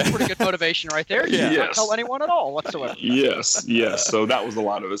 That's pretty good motivation right there. You can't tell anyone at all whatsoever. Yes. So that was a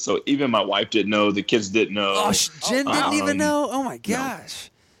lot of it. So even my wife didn't know, the kids didn't know. Oh, Jen didn't even know. Oh my gosh.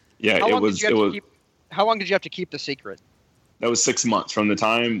 No. Yeah, How long did you have to keep the secret? That was 6 months from the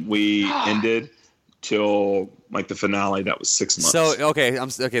time we ended till like the finale. That was 6 months. So okay, a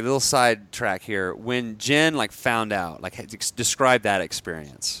little sidetrack here. When Jen like found out, like describe that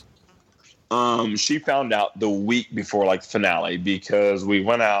experience. She found out the week before like the finale because we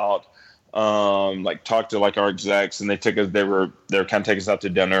went out, talked to like our execs, and they were kind of taking us out to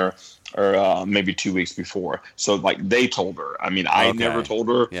dinner, or maybe 2 weeks before. So like they told her. I mean, I never told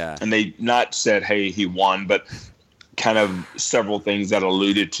her. Yeah. And they not said, hey, he won, but kind of several things that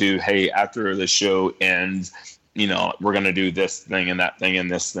alluded to, hey, after the show ends, we're going to do this thing and that thing and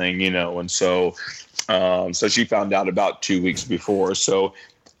this thing, and so she found out about 2 weeks before. So,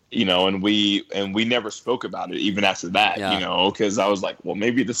 and we never spoke about it even after that, because I was like, well,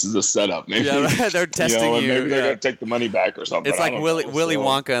 maybe this is a setup. Maybe they're testing you. Maybe they're going to take the money back or something. It's like Willy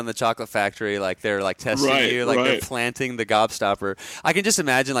Wonka in the Chocolate Factory. Like they're like testing you, like they're planting the gobstopper. I can just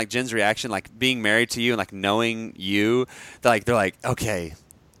imagine like Jen's reaction, like being married to you and like knowing you. They're like, okay,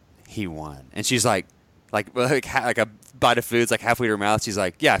 he won, and she's like a bite of food's like halfway to her mouth. She's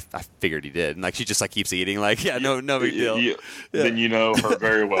like, yeah, I figured he did, and like she just like keeps eating. Like, yeah, no big deal. Then you know her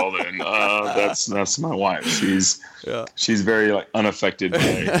very well. Then that's my wife. She's very like unaffected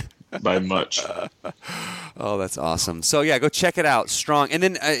by much. Oh, that's awesome. So yeah, go check it out. Strong. And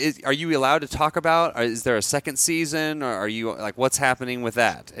then are you allowed to talk about? Or is there a second season, or are you like what's happening with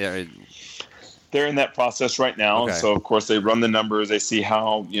that? They're in that process right now. Okay. So of course they run the numbers. They see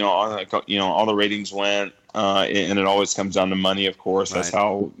how all the ratings went, and it always comes down to money. Of course, that's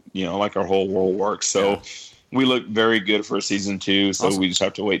how like our whole world works. So we look very good for season 2. So we just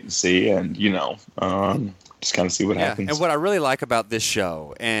have to wait and see, and just kind of see what happens. And what I really like about this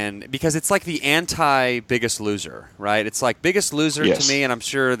show, and because it's like the anti-Biggest Loser, right? It's like Biggest Loser to me, and I'm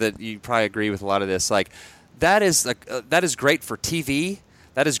sure that you probably agree with a lot of this. Like that is great for TV.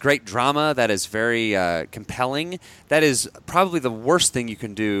 That is great drama. That is very compelling. That is probably the worst thing you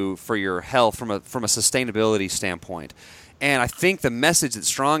can do for your health from a sustainability standpoint. And I think the message that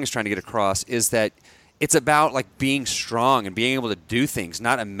Strong is trying to get across is that it's about like being strong and being able to do things,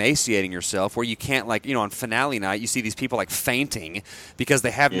 not emaciating yourself where you can't on finale night you see these people like fainting because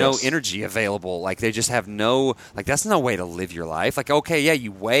they have no energy available. Like they just have no, like that's no way to live your life. Like, okay, yeah,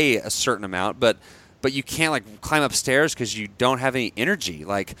 you weigh a certain amount, but you can't like climb upstairs because you don't have any energy.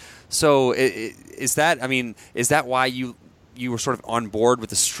 Like, so is that why you were sort of on board with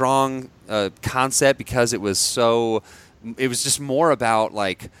the Strong concept, because it was just more about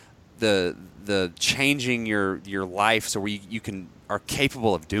like the changing your life so where you are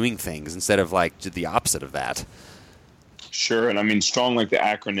capable of doing things instead of like the opposite of that? Sure. And I mean, strong, like the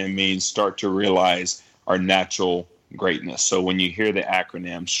acronym means, start to realize our natural greatness. So when you hear the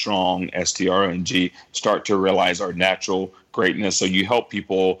acronym STRONG, STRNG, start to realize our natural greatness. So you help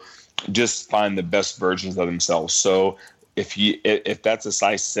people just find the best versions of themselves. So if that's a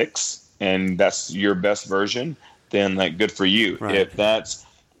size 6 and that's your best version, then like good for you. Right. If that's,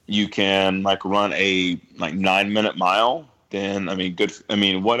 you can like run a like 9-minute mile, then I mean, good. I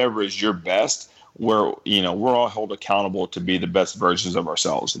mean, whatever is your best, we're all held accountable to be the best versions of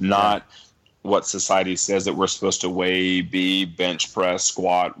ourselves, not what society says that we're supposed to weigh, be, bench press,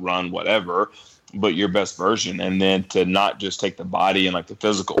 squat, run, whatever, but your best version. And then to not just take the body and like the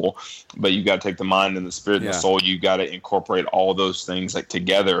physical, but you got to take the mind and the spirit and the soul. You got to incorporate all those things like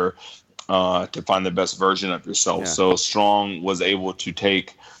together to find the best version of yourself. Yeah. So Strong was able to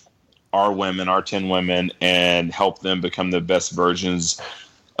take our women, our 10 women, and help them become the best versions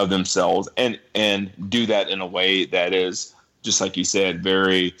of themselves, and do that in a way that is, just like you said,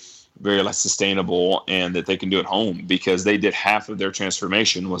 very, very less sustainable, and that they can do at home, because they did half of their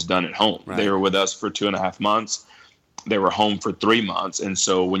transformation was done at home. Right. They were with us for 2.5 months. They were home for 3 months. And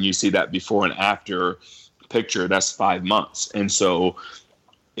so when you see that before and after picture, that's 5 months. And so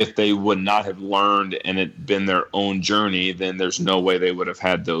if they would not have learned and it been their own journey, then there's no way they would have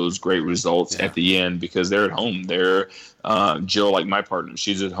had those great results at the end, because they're at home. They're Jill, like my partner,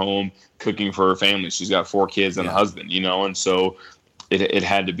 she's at home cooking for her family. She's got 4 kids and a husband, and so it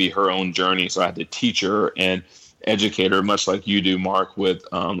had to be her own journey. So I had to teach her and educate her, much like you do, Mark, with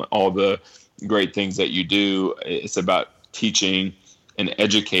all the great things that you do. It's about teaching and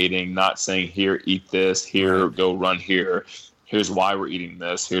educating, not saying, here, eat this, here, go run here. Here's why we're eating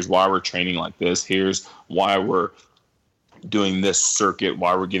this. Here's why we're training like this. Here's why we're doing this circuit,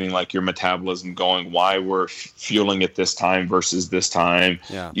 why we're getting like your metabolism going, why we're fueling at this time versus this time.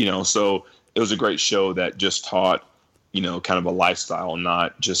 Yeah. So it was a great show that just taught, kind of a lifestyle,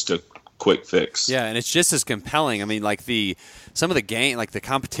 not just a quick fix. Yeah, and it's just as compelling. I mean, like some of the game, like the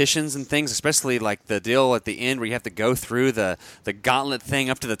competitions and things, especially like the deal at the end where you have to go through the gauntlet thing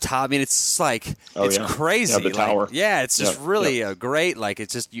up to the top. I mean, it's like it's crazy. Yeah, the tower. It's just really a great. Like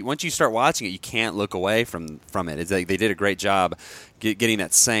it's just once you start watching it, you can't look away from it. It's like they did a great job getting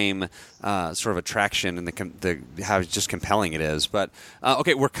that same sort of attraction and how just compelling it is. But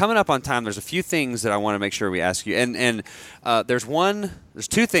okay, we're coming up on time. There's a few things that I want to make sure we ask you, and there's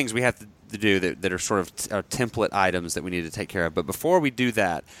 2 things we have to do that are sort of template items that we need to take care of. But before we do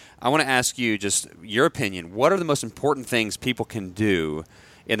that, I want to ask you just your opinion. What are the most important things people can do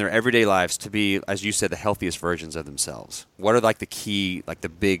in their everyday lives to be, as you said, the healthiest versions of themselves? What are like the key, like the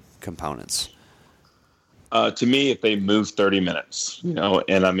big components? To me, if they move 30 minutes,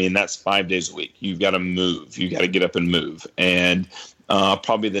 and I mean, that's 5 days a week. You've got to move. You got to get up and move. And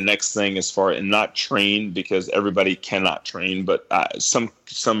probably the next thing as far as not train, because everybody cannot train, but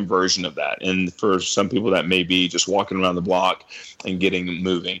some version of that. And for some people that may be just walking around the block and getting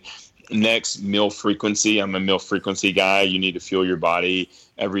moving. Next, meal frequency. I'm a meal frequency guy. You need to fuel your body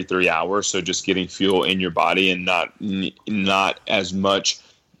every 3 hours. So just getting fuel in your body, and not as much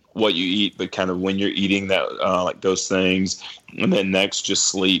what you eat, but kind of when you're eating that, like those things. And then next, just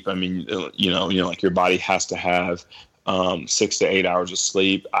sleep. I mean, like your body has to have 6 to 8 hours of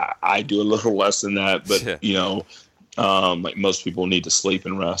sleep. I do a little less than that, but like most people need to sleep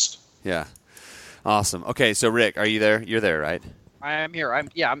and rest. Yeah. Awesome. Okay. So Rick, are you there? You're there, right? I am here.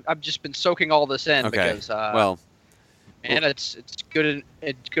 I've just been soaking all this in because, it's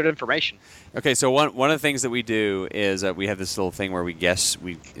good information. Okay, so one of the things that we do is we have this little thing where we guess.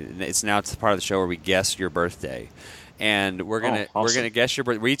 It's now part of the show where we guess your birthday, and we're gonna guess your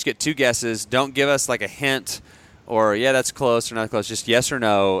birthday. We each get 2 guesses. Don't give us like a hint, or that's close or not close. Just yes or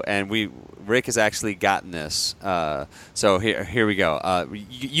no. And Rick has actually gotten this. So here we go.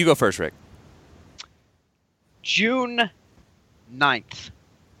 You go first, Rick. June 9th.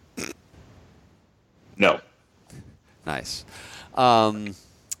 No. Nice.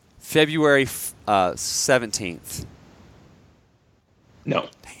 February 17th. No.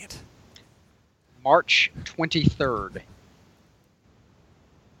 Dang it. March 23rd.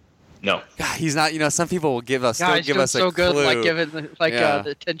 No. God, he's not. Some people will give us. Guys, give us so a good, clue. like giving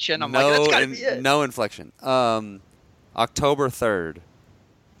the attention. I'm like, that's gotta be it. No inflection. October 3rd.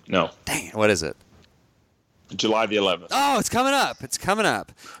 No. Dang it. What is it? July the 11th. Oh, it's coming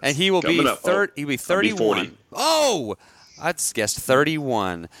up. And he will be 30. He'll be 31. Oh, I just guessed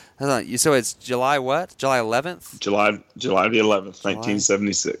 31. So it's July what? July 11th? July the 11th,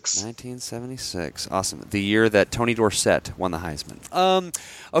 1976. 1976. Awesome. The year that Tony Dorsett won the Heisman.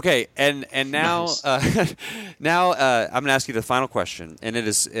 Okay, and now Nice. now I'm going to ask you the final question, and it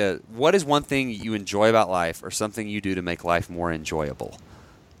is: what is one thing you enjoy about life, or something you do to make life more enjoyable?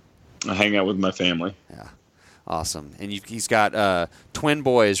 I hang out with my family. Yeah, awesome. And he's got twin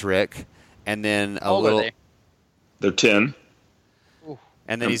boys, Rick, and then a little. Are they? They're 10.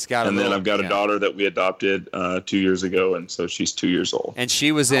 And then he's got and then I've got a daughter that we adopted 2 years ago, and so she's 2 years old. And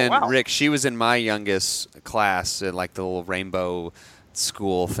she was in wow. Rick. She was in my youngest class at like the little rainbow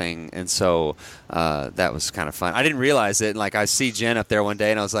school thing, and so that was kind of fun. I didn't realize it. And like I see Jen up there one day,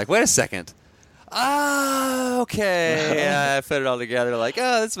 and I was like, "Wait a second. Okay." Yeah, I put it all together. Like,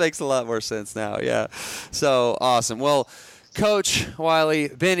 this makes a lot more sense now. Yeah. So awesome. Well, Coach Wylie,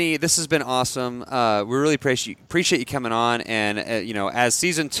 Bennie, this has been awesome. We really appreciate you coming on. And as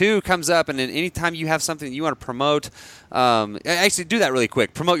season 2 comes up, and then anytime you have something you want to promote, actually do that really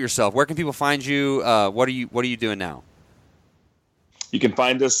quick. Promote yourself. Where can people find you? What are you doing now? You can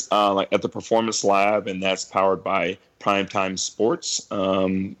find us at the Performance Lab, and that's powered by Primetime Sports.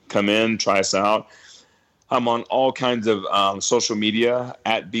 Come in, try us out. I'm on all kinds of social media.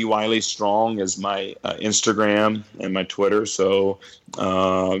 At Wylie Strong is my Instagram and my Twitter. So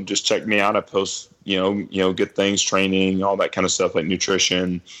just check me out. I post good things, training, all that kind of stuff, like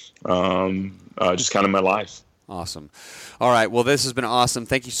nutrition, just kind of my life. Awesome. All right. Well, this has been awesome.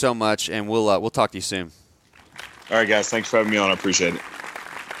 Thank you so much, and we'll talk to you soon. All right, guys. Thanks for having me on. I appreciate it.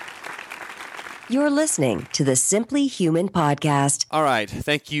 You're listening to the Simply Human podcast. All right.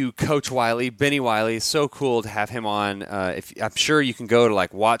 Thank you, Coach Wylie, Bennie Wylie. So cool to have him on. I'm sure you can go to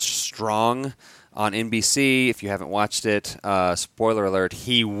Watch Strong on NBC if you haven't watched it. Spoiler alert,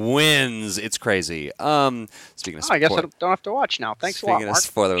 he wins. It's crazy. Speaking of I guess I don't have to watch now. Thanks a lot, Speaking of Mark.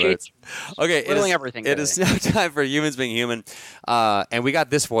 spoiler alerts. Okay, it is now time for Humans Being Human. And we got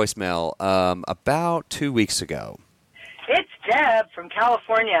this voicemail about 2 weeks ago. It's Deb from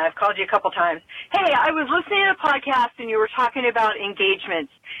California. I've called you a couple times. Hey, I was listening to a podcast and you were talking about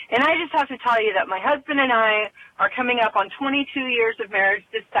engagements. And I just have to tell you that my husband and I are coming up on 22 years of marriage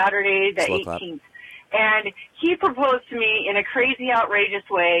this Saturday, the 18th. And he proposed to me in a crazy, outrageous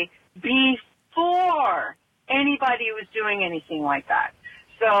way before anybody was doing anything like that.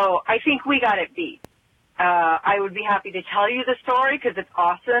 So I think we got it beat. I would be happy to tell you the story because it's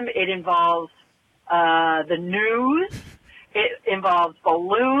awesome. It involves the news. It involves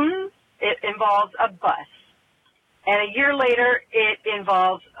balloons. It involves a bus. And a year later, it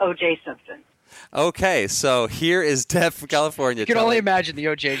involves O.J. Simpson. Okay, so here is Deb from California. You can only imagine the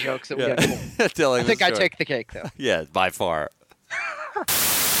O.J. jokes that we get. I think I take the cake, though. Yeah, by far.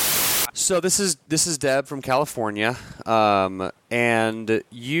 So this is Deb from California, and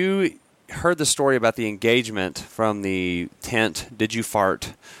you heard the story about the engagement from the tent. Did you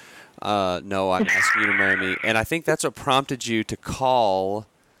fart? No, I'm asking you to marry me. And I think that's what prompted you to call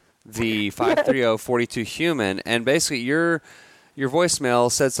the 530-42-HUMAN. And basically your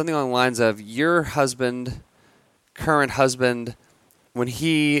voicemail said something along the lines of your current husband, when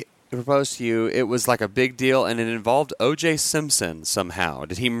he proposed to you, it was like a big deal and it involved O.J. Simpson somehow.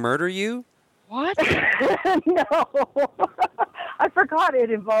 Did he murder you? What? No. I forgot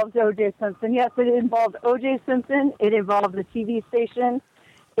it involved O.J. Simpson. Yes, it involved O.J. Simpson. It involved the TV station.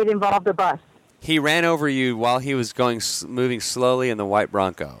 It involved a bus. He ran over you while he was moving slowly in the white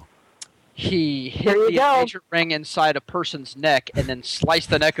Bronco. He hit the engagement ring inside a person's neck and then sliced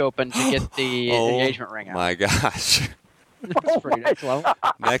the neck open to get the engagement ring out. Oh, my gosh. That's pretty next level.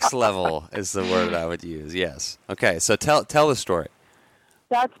 Next level is the word I would use, yes. Okay, so tell the story.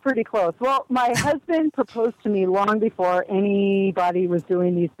 That's pretty close. Well, my husband proposed to me long before anybody was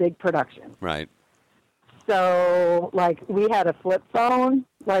doing these big productions. Right. So, we had a flip phone,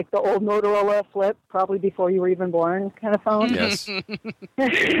 like the old Motorola flip, probably before you were even born kind of phone. Yes.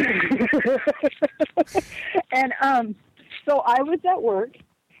 And so I was at work,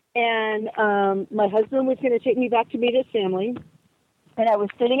 and my husband was going to take me back to meet his family, and I was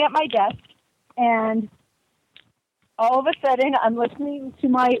sitting at my desk, and all of a sudden I'm listening to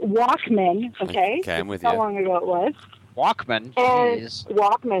my Walkman, okay? Okay, I'm with How you. long ago it was. Walkman? And Jeez.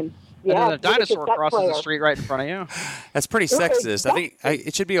 Walkman. Yeah, and then a dinosaur crosses the street right in front of you. That's pretty sexist. I think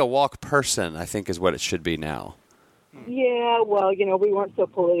it should be a walk person, I think is what it should be now. Yeah, well, we weren't so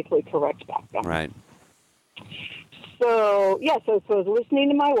politically correct back then. Right. So I was listening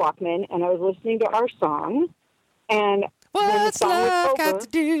to my Walkman, and I was listening to our song, and What's song was love over-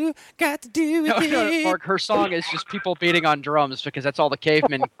 got to do with No, it? Mark, her song is just people beating on drums because that's all the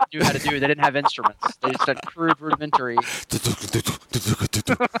cavemen knew how to do. They didn't have instruments. They just had crude, rudimentary.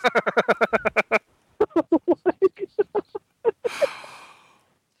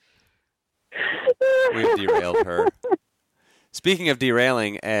 We've derailed her. Speaking of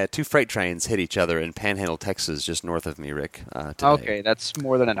derailing, 2 freight trains hit each other in Panhandle, Texas, just north of me, Rick, today. Okay, that's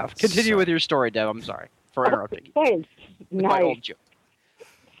more than enough. Continue So- with your story, Deb. I'm sorry for interrupting you. Thanks. With my Nice. old joke.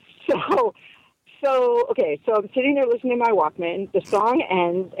 So I'm sitting there listening to my Walkman. The song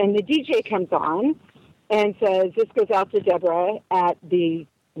ends, and the DJ comes on and says, "This goes out to Deborah at the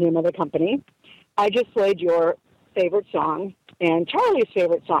name of the company. I just played your favorite song and Charlie's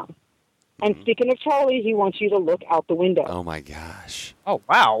favorite song. And speaking of Charlie, he wants you to look out the window." Oh, my gosh. Oh,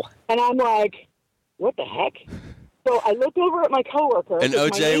 wow. And I'm like, "What the heck?" So I look over at my coworker. And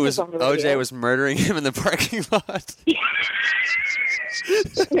 'cause my name is on the radio. OJ was murdering him in the parking lot.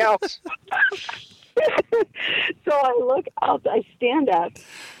 No. So I look out, I stand up,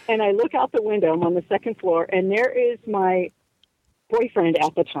 and I look out the window. I'm on the second floor, and there is my boyfriend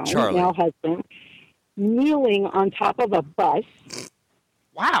at the time, Charlie. now husband, kneeling on top of a bus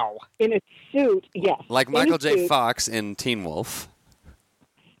Wow. in a suit. Yes. Like in a Michael J. suit. Fox in Teen Wolf.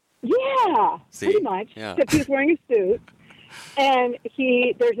 Yeah, See? pretty much. Yeah. Except he's wearing a suit. And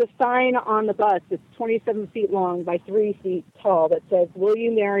there's a sign on the bus that's 27 feet long by 3 feet tall that says, "Will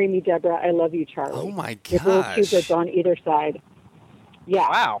you marry me, Deborah? I love you, Charlie." Oh, my With little gosh. cupids on either side. Yeah.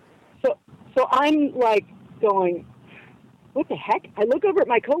 Wow. So I'm like going, "What the heck?" I look over at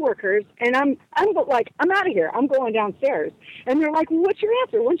my coworkers and I'm like, "I'm out of here. I'm going downstairs." And they're like, "What's your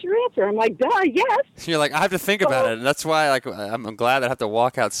answer? What's your answer?" I'm like, "Duh, yes." You're like, I have to think about it, and that's why, like, I'm glad that I have to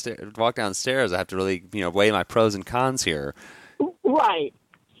walk downstairs. I have to really, weigh my pros and cons here. Right.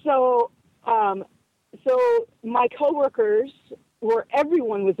 So my coworkers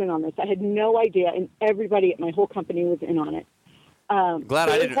everyone was in on this. I had no idea, and everybody at my whole company was in on it. Glad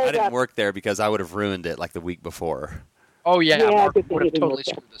I they didn't pulled up- work there because I would have ruined it like the week before. Oh, yeah. Yeah, Mark but they would have didn't totally look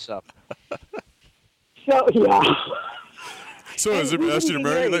at- screwed this up. So yeah. So And we didn't get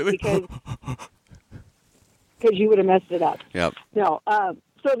married because you would have messed it up. Yep. No.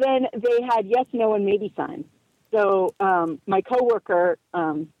 So then they had yes, no, and maybe signs. So my coworker,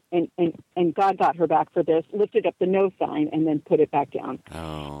 and God got her back for this, lifted up the no sign and then put it back down.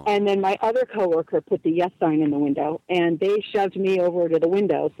 Oh. And then my other coworker put the yes sign in the window, and they shoved me over to the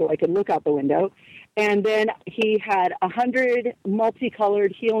window so I could look out the window. And then he had 100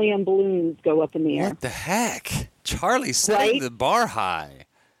 multicolored helium balloons go up in the air. What the heck? Charlie's setting Right? the bar high.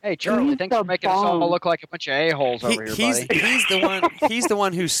 Hey, Charlie, He's thanks for the making us all bomb. look like a bunch of a-holes over here, He's buddy. he's the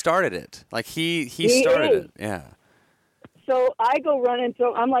one who started it. Like he He started is. it. Yeah. So I go running.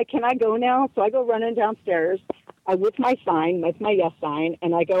 So I'm like, "Can I go now?" So I go running downstairs with my sign, with my yes sign,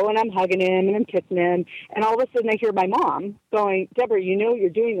 and I go and I'm hugging him and I'm kissing him. And all of a sudden I hear my mom going, "Deborah, you're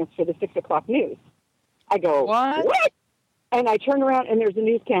doing this for the 6 o'clock news." I go, What? And I turn around and there's a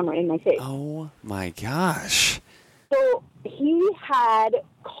news camera in my face. Oh my gosh. So he had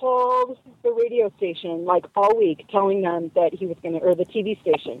called the radio station like all week telling them that he was going to, or the TV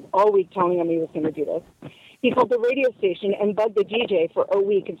station, all week telling them he was going to do this. He called the radio station and bugged the DJ for a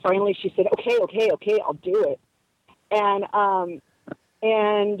week, and finally she said, okay, I'll do it.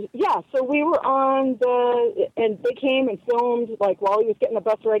 And yeah, so we were and they came and filmed, like, while he was getting the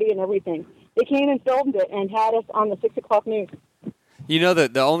bus ready and everything. They came and filmed it and had us on the 6 o'clock news.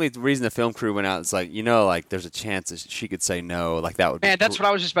 The only reason the film crew went out is like there's a chance that she could say no. Like that would be Man, that's what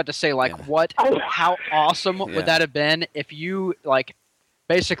I was just about to say. Like, Yeah. how awesome Yeah. would that have been if you, like,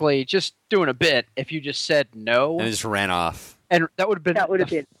 basically just doing a bit, if you just said no, and it just ran off. and that would have That would have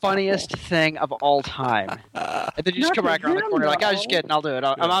the been funniest thing of all time. And then you just Not come back for around the him, corner, like, I was though. just kidding, I'll do it.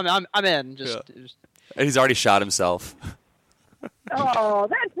 I'm in. Just And he's already shot himself. Oh,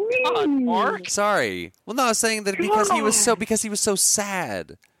 that's mean. Come on, Mark. Sorry. Well, no, I was saying that because he was so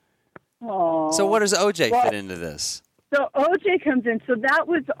sad. Oh. So what does OJ Well- fit into this? So OJ comes in. So that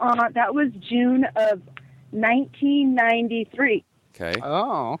was June of 1993. Okay.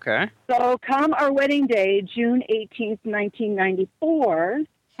 Oh, okay. So come our wedding day, June 18th, 1994,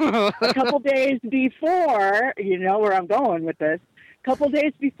 a couple days before, you know where I'm going with this, a couple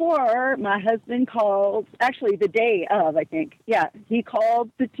days before, my husband called, actually the day of, I think. Yeah, he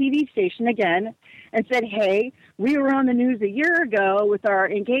called the TV station again and said, "Hey, we were on the news a year ago with our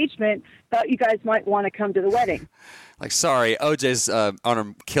engagement. Thought you guys might want to come to the wedding." Like, sorry, OJ's on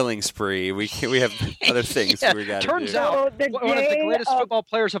a killing spree. We have other things Yeah, we got to turns do. out So the one of the day greatest of- football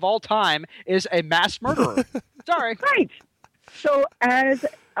players of all time is a mass murderer. Sorry. Right. So as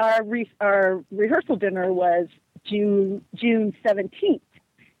our rehearsal dinner was June 17th,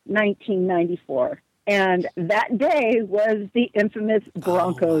 1994. And that day was the infamous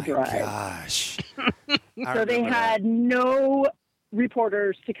Bronco drive. Gosh. So they had no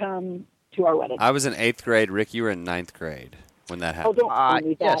reporters to come to our wedding. I was in 8th grade. Rick, you were in 9th grade when that happened. Don't tell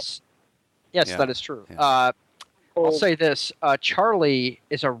me that. Yes, Yeah. that is true. Yeah. I'll say this. Charlie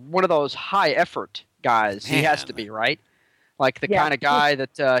is one of those high-effort guys. Man. He has to be, right? Like the Yeah. kind of guy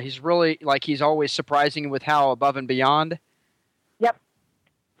that he's really, like he's always surprising with how above and beyond. Yep.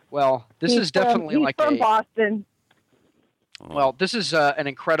 Well, this is definitely he's like from Boston. Well, this is an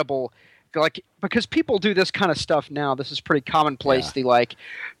incredible, like, because people do this kind of stuff now. This is pretty commonplace. Yeah. The like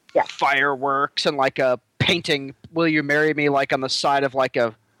fireworks and like a painting. Will you marry me? Like on the side of like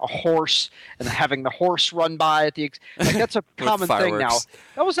a horse and having the horse run by at the like that's a common thing now.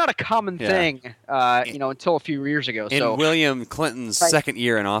 That was not a common thing, until a few years ago. In William Clinton's second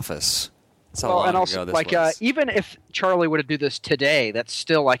year in office. That's how long and also ago this like was. even if Charlie would have do this today, that's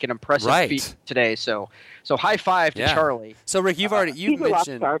still like an impressive feat today. So high five to Charlie. So Rick, you've He's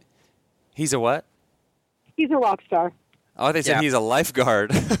mentioned a rock star. He's a what? He's a rock star. Oh, they said he's a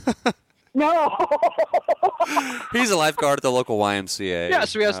lifeguard. No. He's a lifeguard at the local YMCA. Yeah,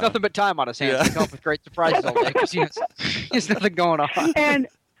 so he has nothing but time on his hands to come up with great surprises all day because he has nothing going on. And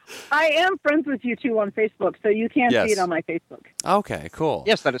I am friends with you two on Facebook, so you can see it on my Facebook. Okay, cool.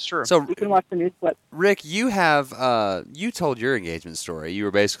 Yes, that is true. So you can watch the news clip. Rick, you have you told your engagement story. You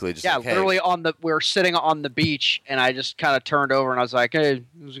were basically just like, hey. Literally we were sitting on the beach, and I just kind of turned over and I was like, "Hey,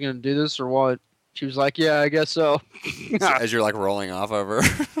 who's going to do this or what?" She was like, "Yeah, I guess so." As you're like rolling off over.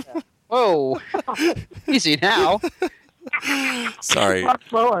 Whoa, easy now. Sorry. Much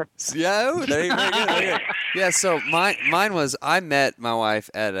slower. Yeah, there you go. Yeah, so mine was I met my wife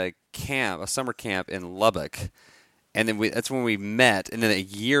at a summer camp in Lubbock, and then that's when we met. And then a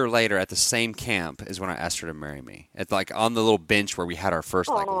year later, at the same camp, is when I asked her to marry me. It's like on the little bench where we had our first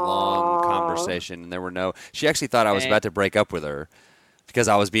like long conversation, and there were no. She actually thought I was about to break up with her because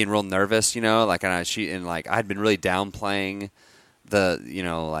I was being real nervous, like I'd been really downplaying the,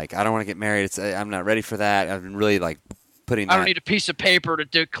 like I don't want to get married. I'm not ready for that. I've been really like putting. I don't need a piece of paper to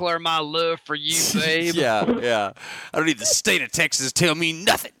declare my love for you, babe. yeah. I don't need the state of Texas tell me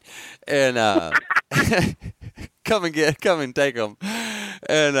nothing. And come and take them.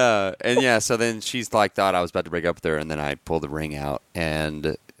 And yeah. So then she's like thought I was about to break up with her, and then I pulled the ring out, and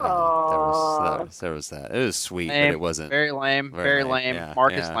there was that. It was sweet, lame. but it wasn't. Very lame. Very lame. Yeah,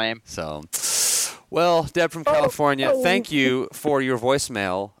 Mark is lame. So. Well, Deb from California, thank you for your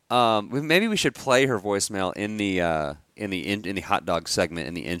voicemail. Maybe we should play her voicemail in the hot dog segment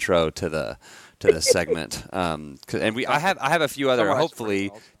in the intro to the segment. And I have a few other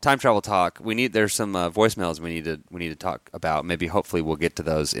hopefully time travel talk. There's some voicemails we need to talk about. Maybe hopefully we'll get to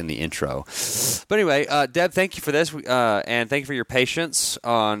those in the intro. But anyway, Deb, thank you for this, and thank you for your patience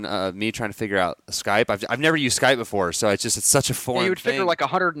on me trying to figure out Skype. I've never used Skype before, so it's such a foreign. You would figure thing. like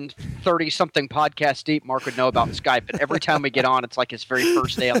 130 something podcasts deep, Mark would know about Skype, but every time we get on, it's like his very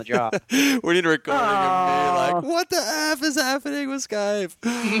first day on the job. We need a recording of me like, what the F is happening with Skype?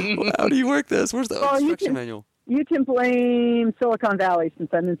 How do you work this? Where's the instruction manual? You can blame Silicon Valley since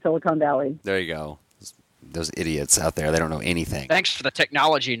I'm in Silicon Valley. There you go. Those idiots out there, they don't know anything. Thanks for the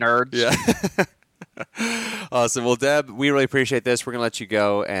technology, nerds. Yeah. Awesome. Well, Deb, we really appreciate this. We're going to let you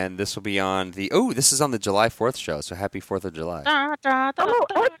go, and this will be on this is on the July 4th show, so happy 4th of July. Oh,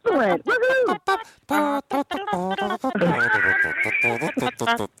 excellent. Woohoo!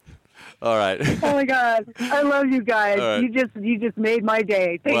 All right. Oh my God, I love you guys. Right. You just made my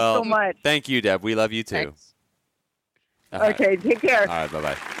day. Thanks so much. Thank you, Deb. We love you too. Okay, take care. All right,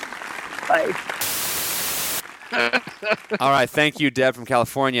 bye-bye. Bye. All right, thank you, Deb from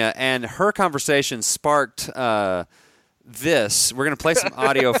California. And her conversation sparked this. We're going to play some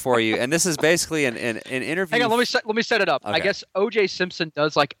audio for you, and this is basically an interview. Hang on, let me set it up. Okay. I guess O.J. Simpson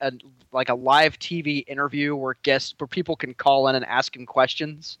does like a live TV interview where people can call in and ask him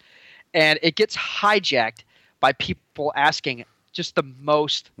questions, and it gets hijacked by people asking just the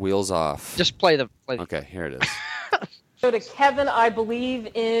most. Wheels off. Just play the. Okay, here it is. Go to Kevin, I believe,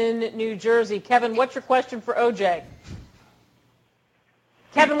 in New Jersey. Kevin, what's your question for OJ?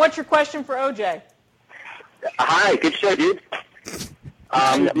 Kevin, what's your question for OJ? Hi, good show, dude.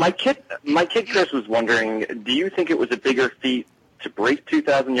 My kid Chris was wondering, do you think it was a bigger feat to break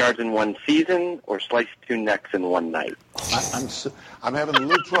 2,000 yards in one season or slice 2 necks in one night? I'm having a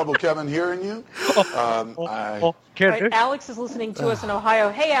little trouble, Kevin, hearing you. Right, Alex is listening to us in Ohio.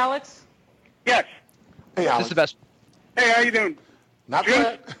 Hey, Alex. Yes. Hey, Alex. This is the best. Hey, how you doing? Not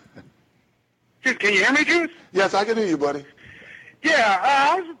bad. Juice, can you hear me, Juice? Yes, I can hear you, buddy.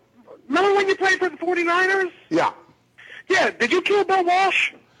 Yeah, remember when you play for the 49ers? Yeah. Yeah. Did you kill Bill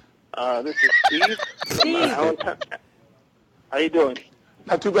Walsh? This is Steve. Steve. How you doing?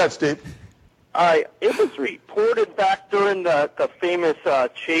 Not too bad, Steve. It was reported back during the famous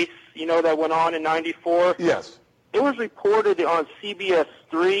chase, that went on in '94. Yes. It was reported on CBS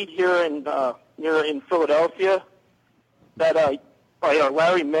 3 here in Philadelphia that by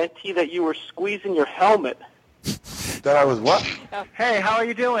Larry Menti that you were squeezing your helmet. That I was what? Hey, how are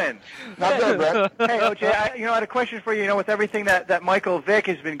you doing? Not bad, Brett. Hey, OJ, I had a question for you. With everything that Michael Vick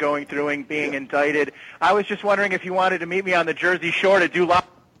has been going through and being indicted, I was just wondering if you wanted to meet me on the Jersey Shore to do live.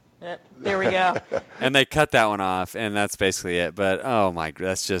 There we go. And they cut that one off, and that's basically it. But, oh, my,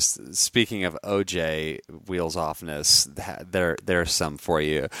 that's just, speaking of OJ wheels offness, there's some for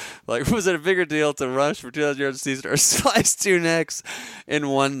you. Like, was it a bigger deal to rush for 2,000 yards a season or slice 2 necks in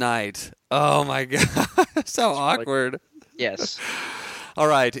one night? Oh, my God. So awkward. Yes. All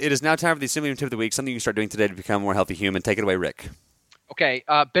right. It is now time for the Assembly Tip of the Week, something you can start doing today to become a more healthy human. Take it away, Rick. Okay,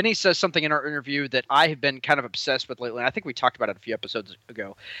 Benny says something in our interview that I have been kind of obsessed with lately, and I think we talked about it a few episodes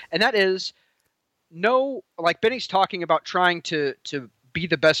ago, and that is, Benny's talking about trying to be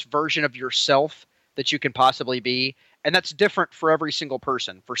the best version of yourself that you can possibly be, and that's different for every single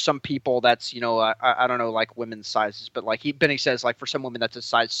person. For some people, that's, I don't know, like women's sizes, but Benny says, for some women, that's a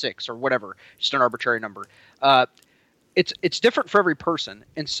size 6 or whatever, just an arbitrary number. It's different for every person,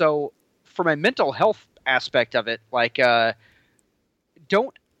 and so from a mental health aspect of it,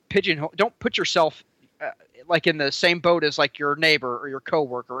 don't pigeonhole. Don't put yourself in the same boat as your neighbor or your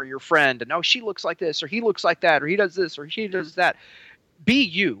coworker or your friend. And she looks like this, or he looks like that, or he does this, or she does that. Be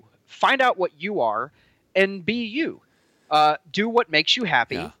you. Find out what you are, and be you. Do what makes you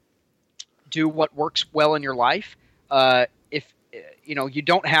happy. Yeah. Do what works well in your life. If you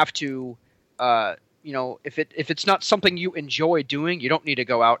don't have to. If it's not something you enjoy doing, you don't need to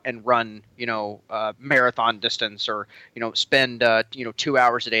go out and run, marathon distance or, spend, 2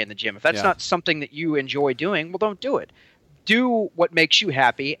 hours a day in the gym. If that's not something that you enjoy doing, well, don't do it. Do what makes you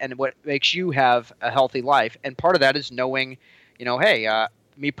happy and what makes you have a healthy life. And part of that is knowing, hey,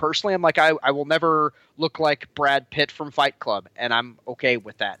 me personally, I'm I will never look like Brad Pitt from Fight Club, and I'm okay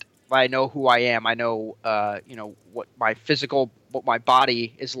with that. I know who I am. I know, what my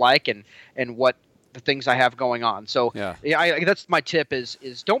body is like and what the things I have going on. So that's my tip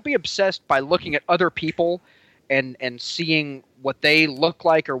is don't be obsessed by looking at other people and seeing what they look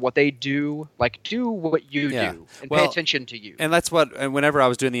like or what they do. Do what you do and pay attention to you. And that's whenever I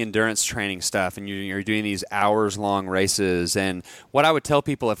was doing the endurance training stuff and you're doing these hours-long races, and what I would tell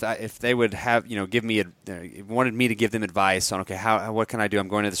people if they would have, wanted me to give them advice on, okay, what can I do? I'm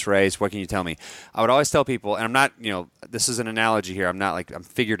going to this race. What can you tell me? I would always tell people, and I'm not, this is an analogy here. I'm not I'm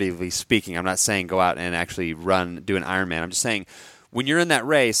figuratively speaking. I'm not saying go out and actually do an Ironman. I'm just saying, when you're in that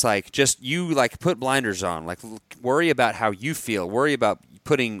race, put blinders on. Worry about how you feel. Worry about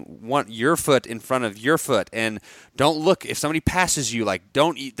putting your foot in front of your foot, and don't look if somebody passes you.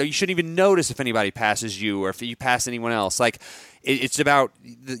 You shouldn't even notice if anybody passes you or if you pass anyone else. It's about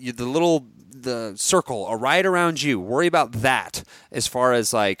the circle right around you. Worry about that as far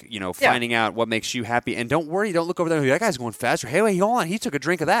as finding out what makes you happy, and don't worry. Don't look over there. That guy's going faster. Hey, wait, hold on. He took a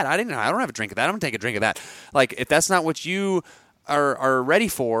drink of that. I don't have a drink of that. I'm gonna take a drink of that. If that's not what you are ready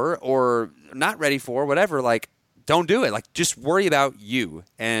for or not ready for, whatever, don't do it. Just worry about you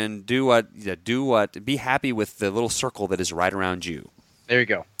and be happy with the little circle that is right around you. There you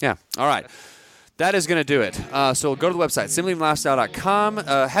go. Yeah. All right. That is going to do it. So go to the website, simplyhumanlifestyle.com.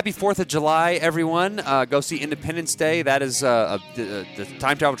 Happy 4th of July, everyone. Go see Independence Day. That is the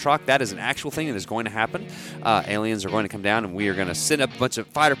time travel truck. That is an actual thing that is going to happen. Aliens are going to come down, and we are going to send up a bunch of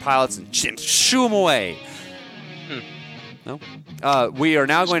fighter pilots and shoo them away. No? We are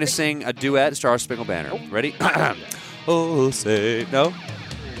now going to sing a duet, Star Spangled Banner. Ready? Oh, say no.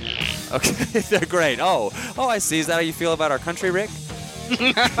 Okay, they're great. Oh, I see. Is that how you feel about our country, Rick?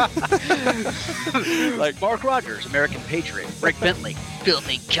 Mark Rogers, American patriot. Rick Bentley,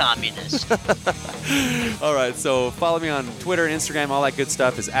 filthy communist. All right, so follow me on Twitter and Instagram. All that good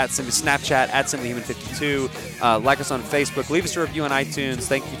stuff is Snapchat, @SimplyHuman52. Like us on Facebook. Leave us a review on iTunes.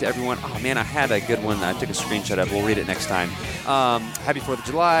 Thank you to everyone. Oh, man, I had a good one. I took a screenshot of it. We'll read it next time. Happy 4th of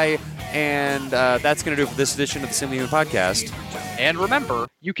July. And that's going to do it for this edition of the Simply Human Podcast. And remember,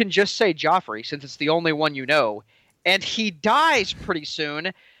 you can just say Joffrey, since it's the only one you know, and he dies pretty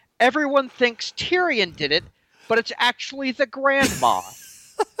soon. Everyone thinks Tyrion did it, but it's actually the grandma.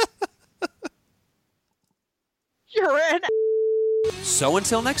 You're an... So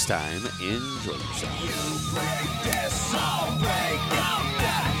until next time, enjoy yourself.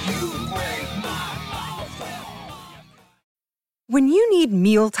 When you need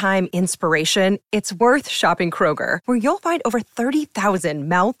mealtime inspiration, it's worth shopping Kroger, where you'll find over 30,000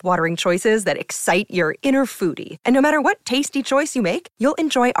 mouth-watering choices that excite your inner foodie. And no matter what tasty choice you make, you'll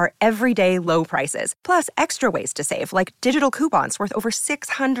enjoy our everyday low prices, plus extra ways to save, like digital coupons worth over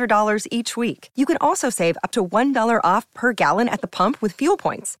 $600 each week. You can also save up to $1 off per gallon at the pump with fuel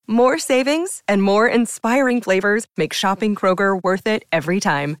points. More savings and more inspiring flavors make shopping Kroger worth it every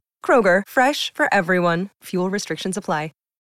time. Kroger, fresh for everyone. Fuel restrictions apply.